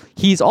Sweetums.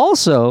 He's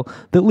also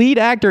the lead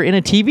actor in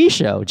a TV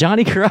show,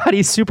 Johnny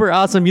Karate's Super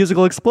Awesome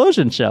Musical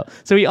Explosion show.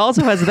 So he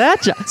also has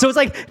that job. So it's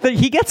like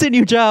he gets a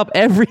new job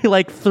every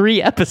like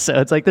 3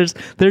 episodes. Like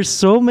there's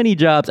so many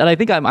jobs, and I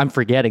think I'm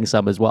forgetting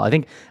some as well. I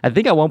think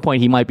at one point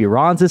he might be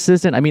Ron's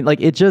assistant. I mean, like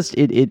it's.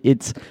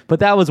 But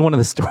that was one of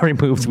the story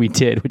moves we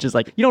did, which is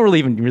like you don't really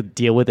even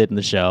deal with it in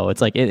the show.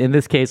 It's like in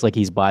this case, like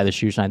he's by the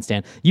shoe shine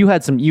stand. You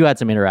had some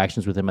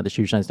interactions with him at the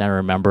shoe shine stand, I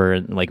remember,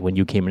 and like when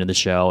you came into the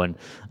show, and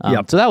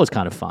so that was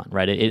kind of fun,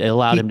 right? It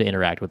allowed him to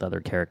interact with other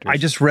characters. I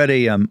just read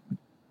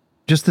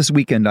just this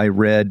weekend I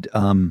read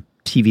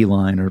TV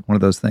Line, or one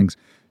of those things,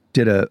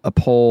 did a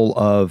poll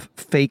of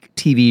fake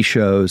TV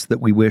shows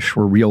that we wish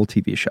were real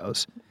TV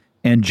shows.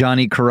 And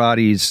Johnny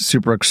Karate's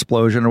Super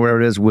Explosion, or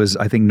whatever it is, was,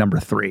 I think, number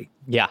 3.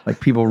 Yeah. Like,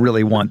 people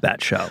really want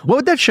that show. What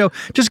would that show?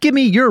 Just give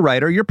me, you're a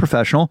writer, you're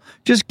professional.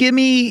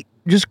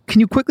 Can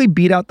you quickly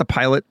beat out the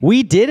pilot?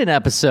 We did an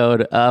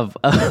episode of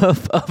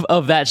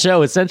that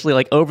show, essentially,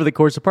 like over the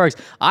course of Parks.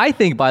 I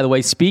think, by the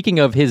way, speaking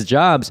of his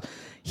jobs,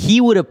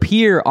 he would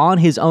appear on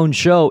his own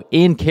show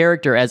in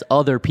character as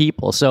other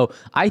people. So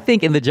I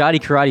think in the Johnny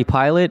Karate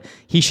pilot,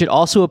 he should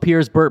also appear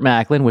as Burt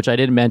Macklin, which I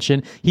didn't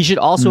mention. He should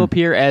also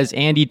appear as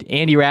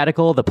Andy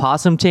Radical, the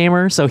possum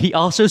tamer. So he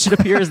also should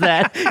appear as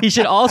that. He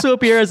should also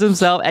appear as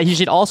himself. And he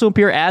should also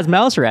appear as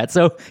Mouse Rat.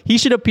 So he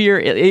should appear.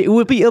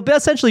 It'll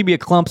essentially be a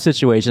Clump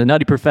situation, a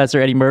Nutty Professor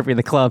Eddie Murphy and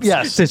the Clumps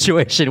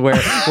situation,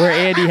 where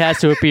Andy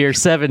has to appear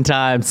 7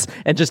 times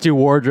and just do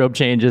wardrobe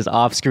changes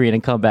off screen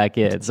and come back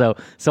in. So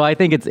I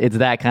think it's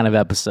that kind of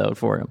episode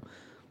for him.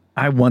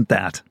 I want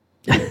that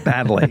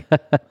badly.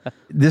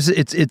 This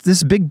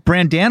big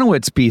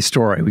Brandanowitz B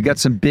story. We got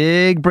some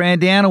big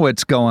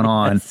Brandanowitz going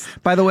on. Yes.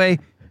 By the way,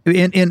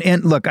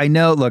 and look, I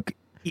know. Look,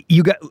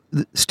 you got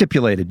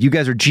stipulated. You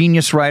guys are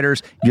genius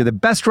writers. You're the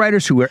best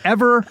writers who were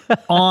ever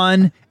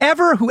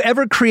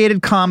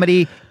created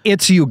comedy.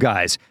 It's you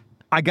guys.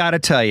 I gotta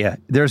tell you,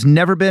 there's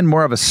never been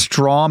more of a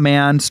straw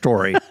man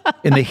story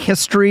in the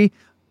history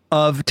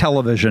of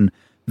television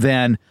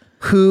than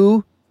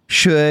who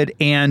should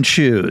and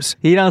choose.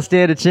 He don't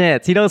stand a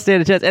chance.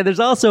 And there's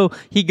also,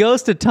 he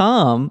goes to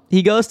Tom for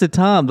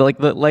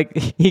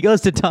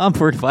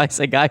advice,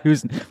 a guy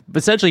who's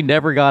essentially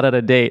never got on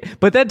a date.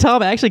 But then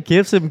Tom actually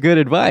gives him good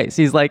advice.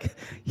 He's like,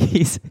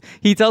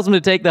 he tells him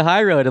to take the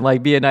high road and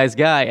like be a nice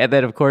guy. And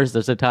then of course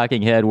there's a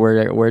talking head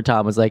where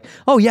Tom is like,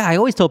 oh yeah, I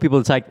always told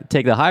people to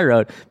take the high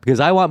road because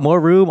I want more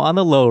room on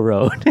the low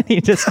road.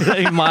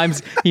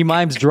 he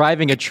mimes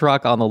driving a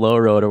truck on the low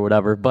road or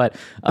whatever. But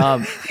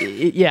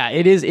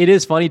it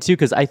is funny too,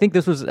 because I think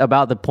this was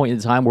about the point in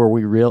time where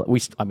it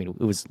was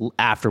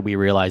after we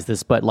realized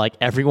this, but like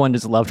everyone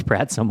just loved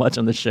Pratt so much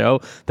on the show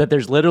that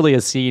there's literally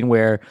a scene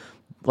where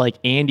like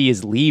Andy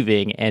is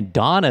leaving, and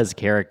Donna's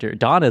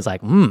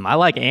like, I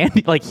like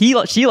Andy. Like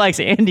she likes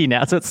Andy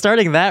now. So it's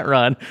starting that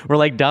run where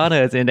like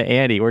Donna is into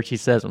Andy, where she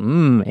says,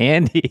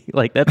 Andy.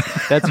 Like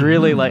that's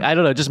really like, I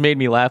don't know, it just made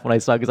me laugh when I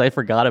saw, because I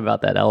forgot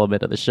about that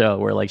element of the show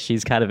where like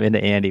she's kind of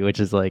into Andy, which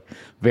is like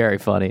very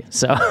funny.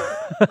 So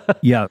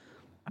Yeah.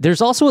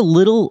 There's also a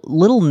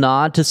little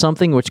nod to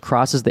something which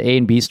crosses the A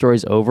and B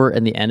stories over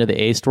in the end of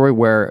the A story,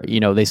 where,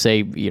 they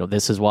say,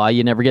 this is why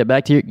you never get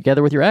back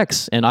together with your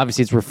ex. And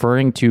obviously it's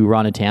referring to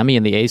Ron and Tammy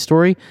in the A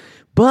story.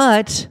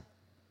 But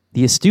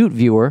the astute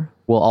viewer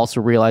will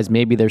also realize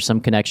maybe there's some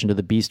connection to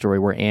the B story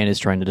where Anne is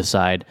trying to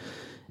decide,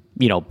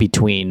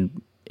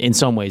 between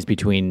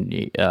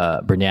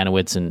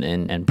Brendanowitz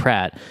and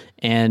Pratt.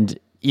 And,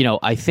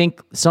 I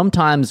think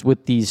sometimes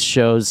with these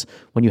shows,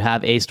 when you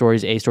have A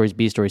stories,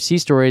 B stories, C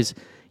stories,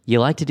 you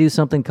like to do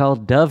something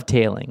called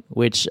dovetailing,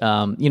 which,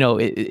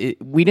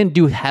 we didn't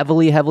do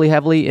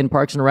heavily in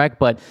Parks and Rec,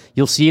 but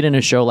you'll see it in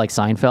a show like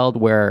Seinfeld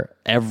where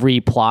every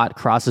plot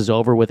crosses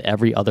over with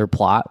every other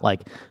plot.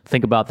 Like,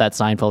 think about that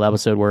Seinfeld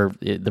episode where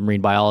the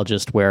marine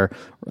biologist, where,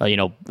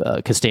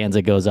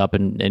 Costanza goes up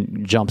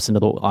and jumps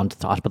on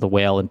top of the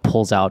whale and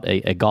pulls out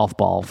a golf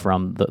ball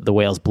from the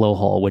whale's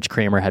blowhole, which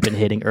Kramer had been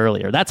hitting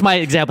earlier. That's my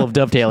example of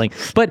dovetailing.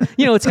 But,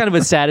 it's kind of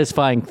a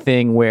satisfying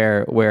thing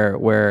where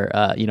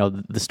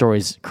the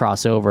stories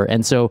cross over.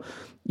 And so,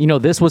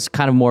 this was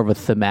kind of more of a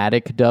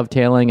thematic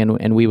dovetailing,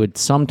 and we would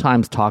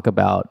sometimes talk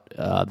about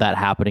that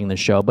happening in the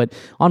show. But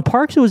on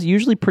Parks, it was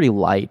usually pretty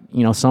light.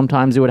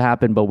 Sometimes it would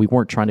happen, but we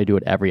weren't trying to do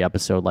it every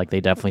episode like they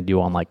definitely do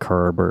on like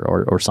Curb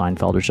or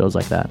Seinfeld or shows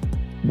like that.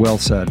 Well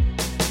said.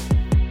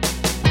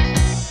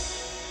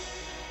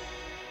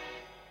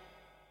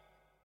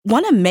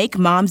 Want to make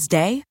Mom's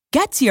Day?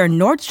 Get to your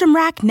Nordstrom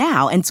Rack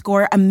now and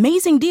score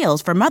amazing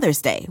deals for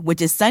Mother's Day,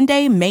 which is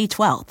Sunday, May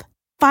 12th.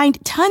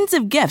 Find tons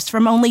of gifts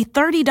from only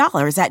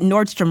 $30 at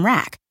Nordstrom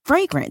Rack.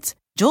 Fragrance,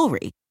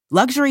 jewelry,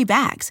 luxury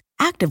bags,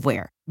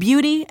 activewear,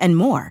 beauty, and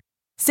more.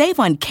 Save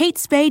on Kate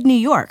Spade New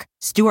York,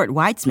 Stuart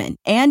Weitzman,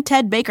 and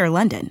Ted Baker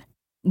London.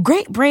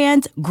 Great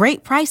brands,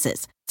 great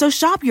prices. So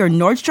shop your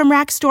Nordstrom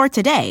Rack store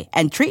today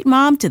and treat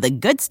Mom to the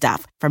good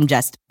stuff from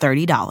just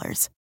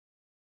 $30.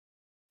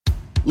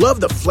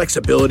 Love the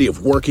flexibility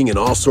of working in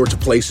all sorts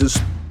of places?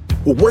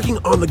 Well, working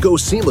on the go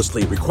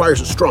seamlessly requires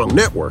a strong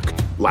network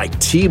like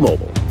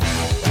T-Mobile.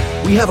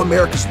 We have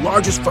America's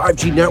largest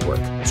 5G network,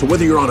 so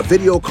whether you're on a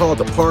video call at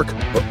the park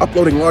or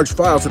uploading large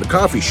files at a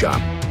coffee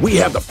shop, we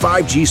have the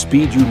 5G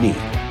speed you need.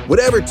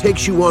 Whatever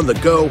takes you on the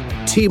go,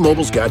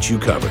 T-Mobile's got you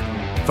covered.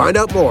 Find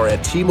out more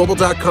at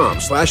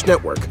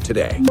T-Mobile.com/network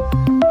today.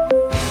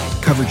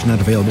 Coverage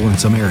not available in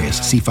some areas.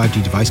 See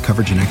 5G device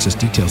coverage and access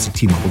details at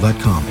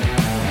T-Mobile.com.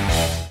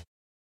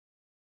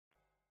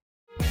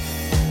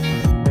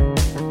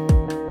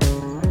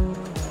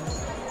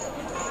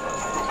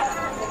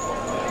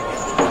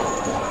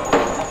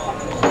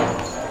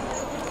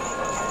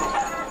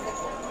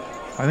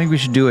 I think we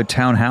should do a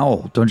town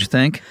howl, don't you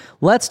think?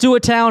 Let's do a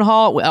town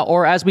hall,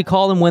 or as we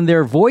call them when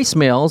they're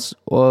voicemails,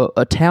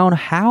 a town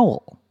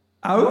howl.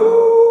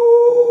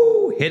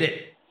 Oh, hit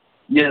it.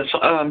 Yes,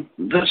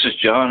 this is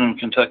John in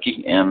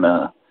Kentucky, and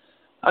I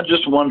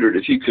just wondered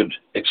if you could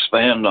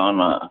expand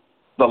on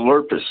the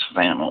Lurpus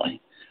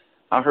family.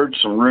 I heard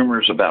some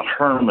rumors about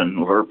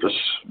Herman Lurpus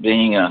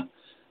being a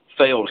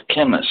failed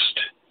chemist,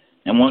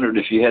 and wondered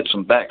if you had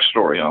some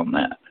backstory on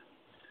that.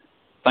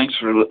 Thanks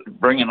for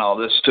bringing all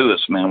this to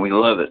us, man. We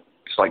love it.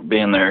 It's like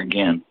being there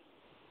again.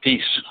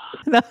 Peace.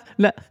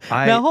 Now,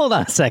 hold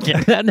on a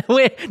second.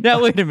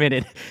 Now, wait a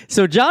minute.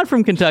 So, John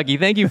from Kentucky,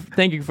 thank you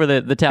for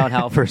the town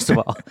hall, first of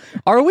all.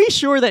 Are we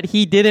sure that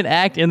he didn't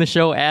act in the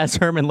show as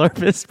Herman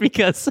Lurpus?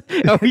 Because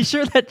are we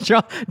sure that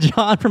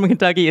John from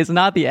Kentucky is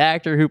not the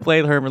actor who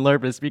played Herman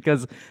Lurpus?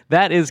 Because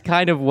that is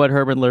kind of what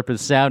Herman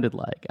Lurpus sounded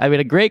like. I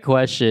mean, a great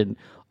question.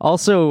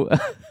 Also,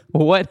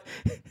 what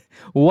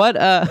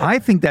I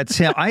think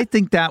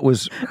that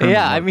was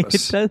Herman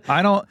Lurpus.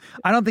 I don't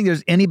think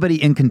there's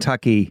anybody in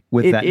Kentucky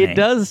with that name. It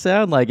does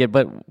sound like it,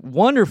 but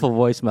wonderful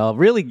voicemail.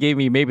 Really gave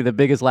me maybe the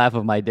biggest laugh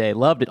of my day.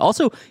 Loved it.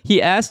 Also,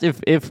 he asked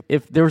if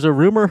there was a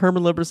rumor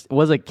Herman Lurpus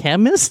was a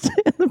chemist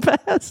in the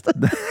past.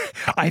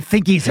 I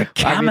think he's a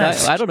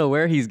chemist. I don't know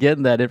where he's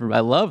getting that information.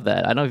 I love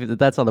that. I don't know if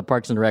that's on the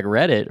Parks and Rec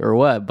Reddit or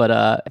what,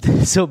 but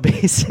so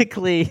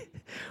basically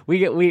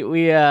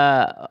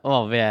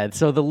oh man.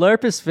 So the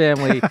Lurpus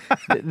family,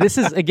 this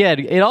is, again,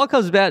 it all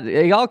comes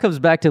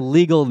back to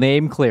legal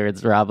name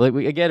clearance, Rob. Like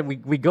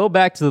we go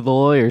back to the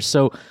lawyers.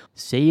 So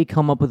say you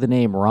come up with the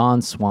name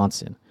Ron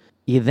Swanson.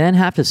 You then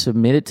have to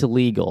submit it to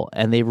legal,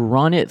 and they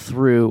run it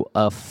through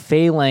a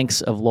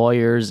phalanx of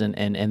lawyers,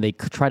 and they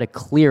try to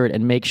clear it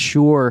and make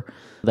sure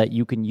that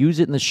you can use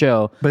it in the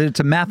show. But it's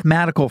a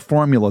mathematical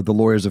formula the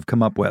lawyers have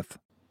come up with.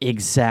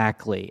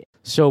 Exactly.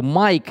 So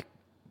Mike,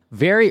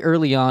 very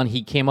early on,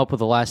 he came up with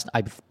the last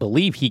name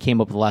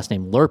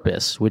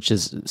Lurpus, which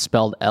is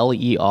spelled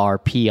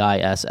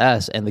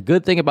Lerpiss. And the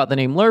good thing about the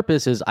name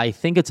Lurpus is I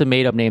think it's a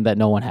made-up name that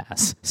no one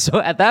has.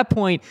 So at that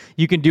point,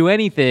 you can do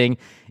anything.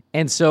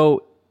 And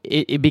so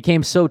it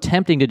became so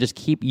tempting to just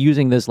keep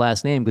using this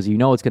last name because you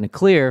know it's going to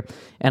clear.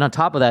 And on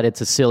top of that,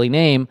 it's a silly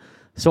name.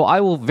 So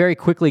I will very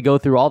quickly go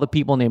through all the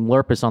people named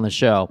Lurpus on the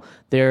show.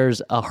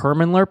 There's a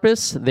Herman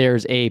Lurpus.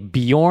 There's a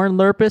Bjorn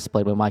Lurpus,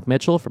 played by Mike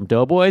Mitchell from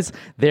Doughboys.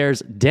 There's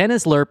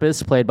Dennis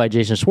Lurpus, played by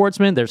Jason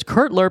Schwartzman. There's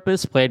Kurt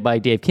Lurpus, played by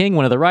Dave King,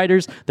 one of the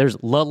writers. There's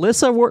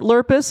Lalissa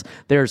Lurpus.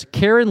 There's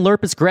Karen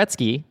Lurpus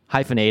Gretzky,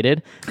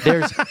 hyphenated.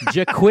 There's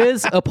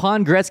Jaquiz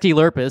upon Gretzky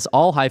Lurpus,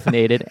 all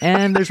hyphenated.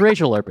 And there's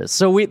Rachel Lurpus.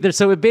 So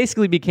it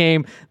basically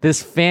became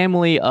this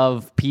family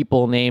of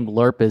people named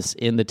Lurpus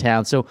in the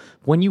town. So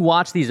when you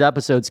watch these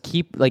episodes,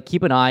 keep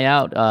an eye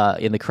out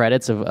in the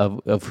credits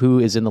of who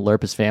is in the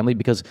Lurpus family,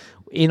 because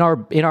in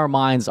our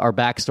minds, our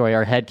backstory,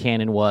 our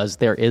headcanon was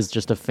there is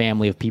just a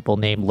family of people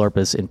named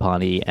Lurpus in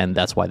Pawnee, and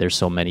that's why there's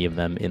so many of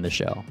them in the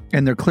show.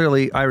 And they're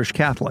clearly Irish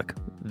Catholic.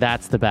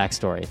 That's the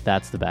backstory.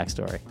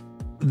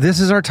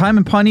 This is our time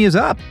in Pawnee is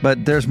up,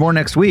 but there's more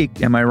next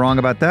week. Am I wrong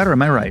about that, or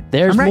am I right?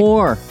 There's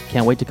more.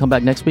 Can't wait to come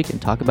back next week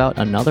and talk about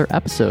another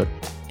episode.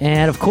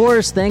 And of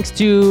course, thanks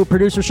to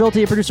producer Schulte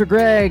and producer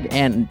Greg.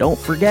 And don't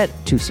forget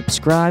to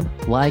subscribe,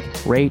 like,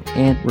 rate,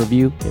 and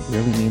review. It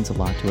really means a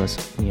lot to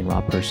us. Me and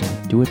Rob personally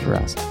do it for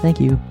us. Thank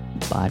you.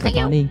 Bye for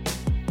Pawnee.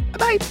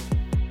 Bye.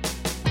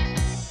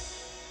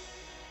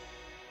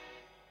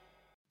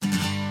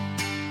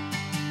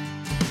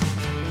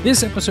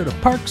 This episode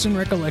of Parks and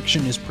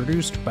Recollection is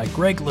produced by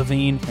Greg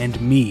Levine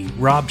and me,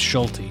 Rob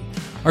Schulte.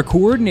 Our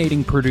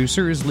coordinating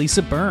producer is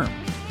Lisa Berm.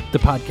 The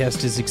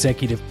podcast is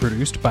executive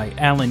produced by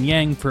Alan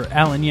Yang for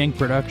Alan Yang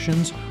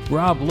Productions,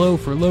 Rob Lowe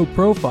for Low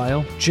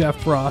Profile,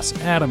 Jeff Ross,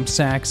 Adam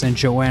Sachs, and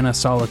Joanna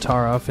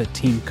Solitaroff at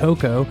Team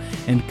Coco,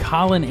 and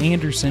Colin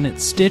Anderson at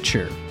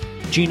Stitcher.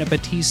 Gina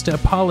Batista,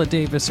 Paula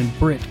Davis, and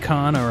Britt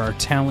Kahn are our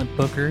talent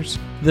bookers.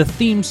 The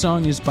theme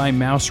song is by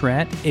Mouse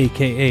Rat,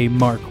 aka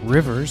Mark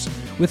Rivers,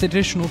 with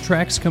additional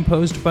tracks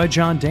composed by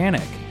John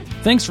Danik.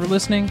 Thanks for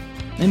listening,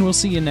 and we'll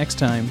see you next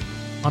time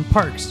on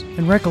Parks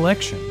and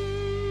Recollection.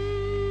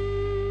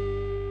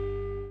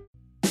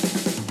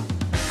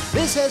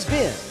 This has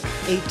been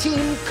a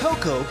Team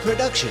Coco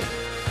production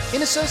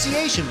in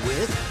association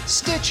with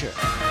Stitcher.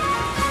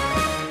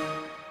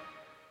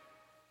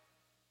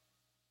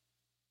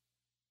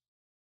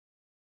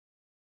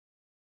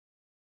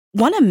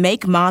 Want to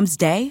make Mom's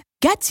Day?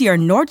 Get to your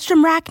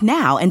Nordstrom Rack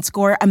now and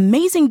score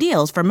amazing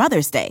deals for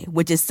Mother's Day,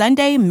 which is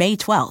Sunday, May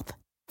 12th.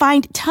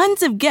 Find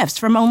tons of gifts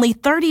from only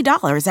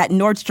 $30 at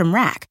Nordstrom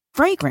Rack.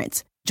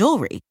 Fragrance,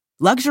 jewelry,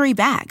 luxury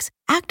bags,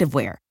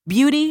 activewear,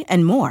 beauty,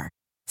 and more.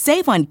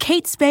 Save on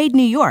Kate Spade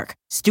New York,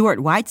 Stuart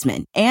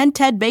Weitzman, and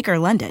Ted Baker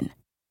London.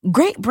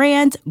 Great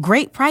brands,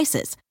 great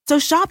prices. So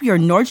shop your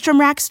Nordstrom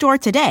Rack store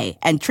today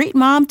and treat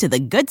Mom to the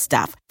good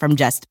stuff from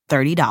just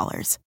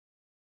 $30.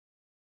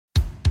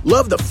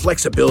 Love the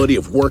flexibility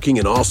of working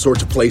in all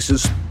sorts of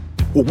places?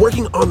 Well,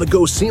 working on the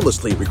go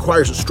seamlessly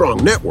requires a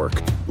strong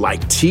network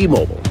like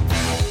T-Mobile.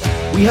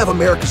 We have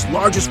America's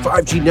largest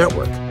 5G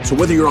network, so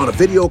whether you're on a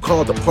video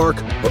call at the park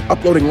or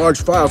uploading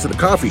large files at a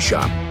coffee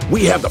shop,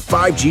 we have the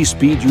 5G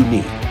speed you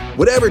need.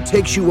 Whatever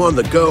takes you on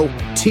the go,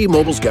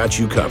 T-Mobile's got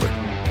you covered.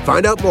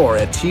 Find out more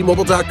at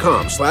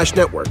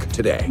T-Mobile.com/network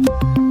today.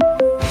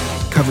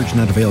 Coverage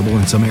not available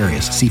in some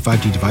areas. See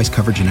 5G device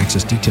coverage and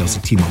access details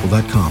at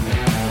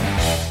T-Mobile.com.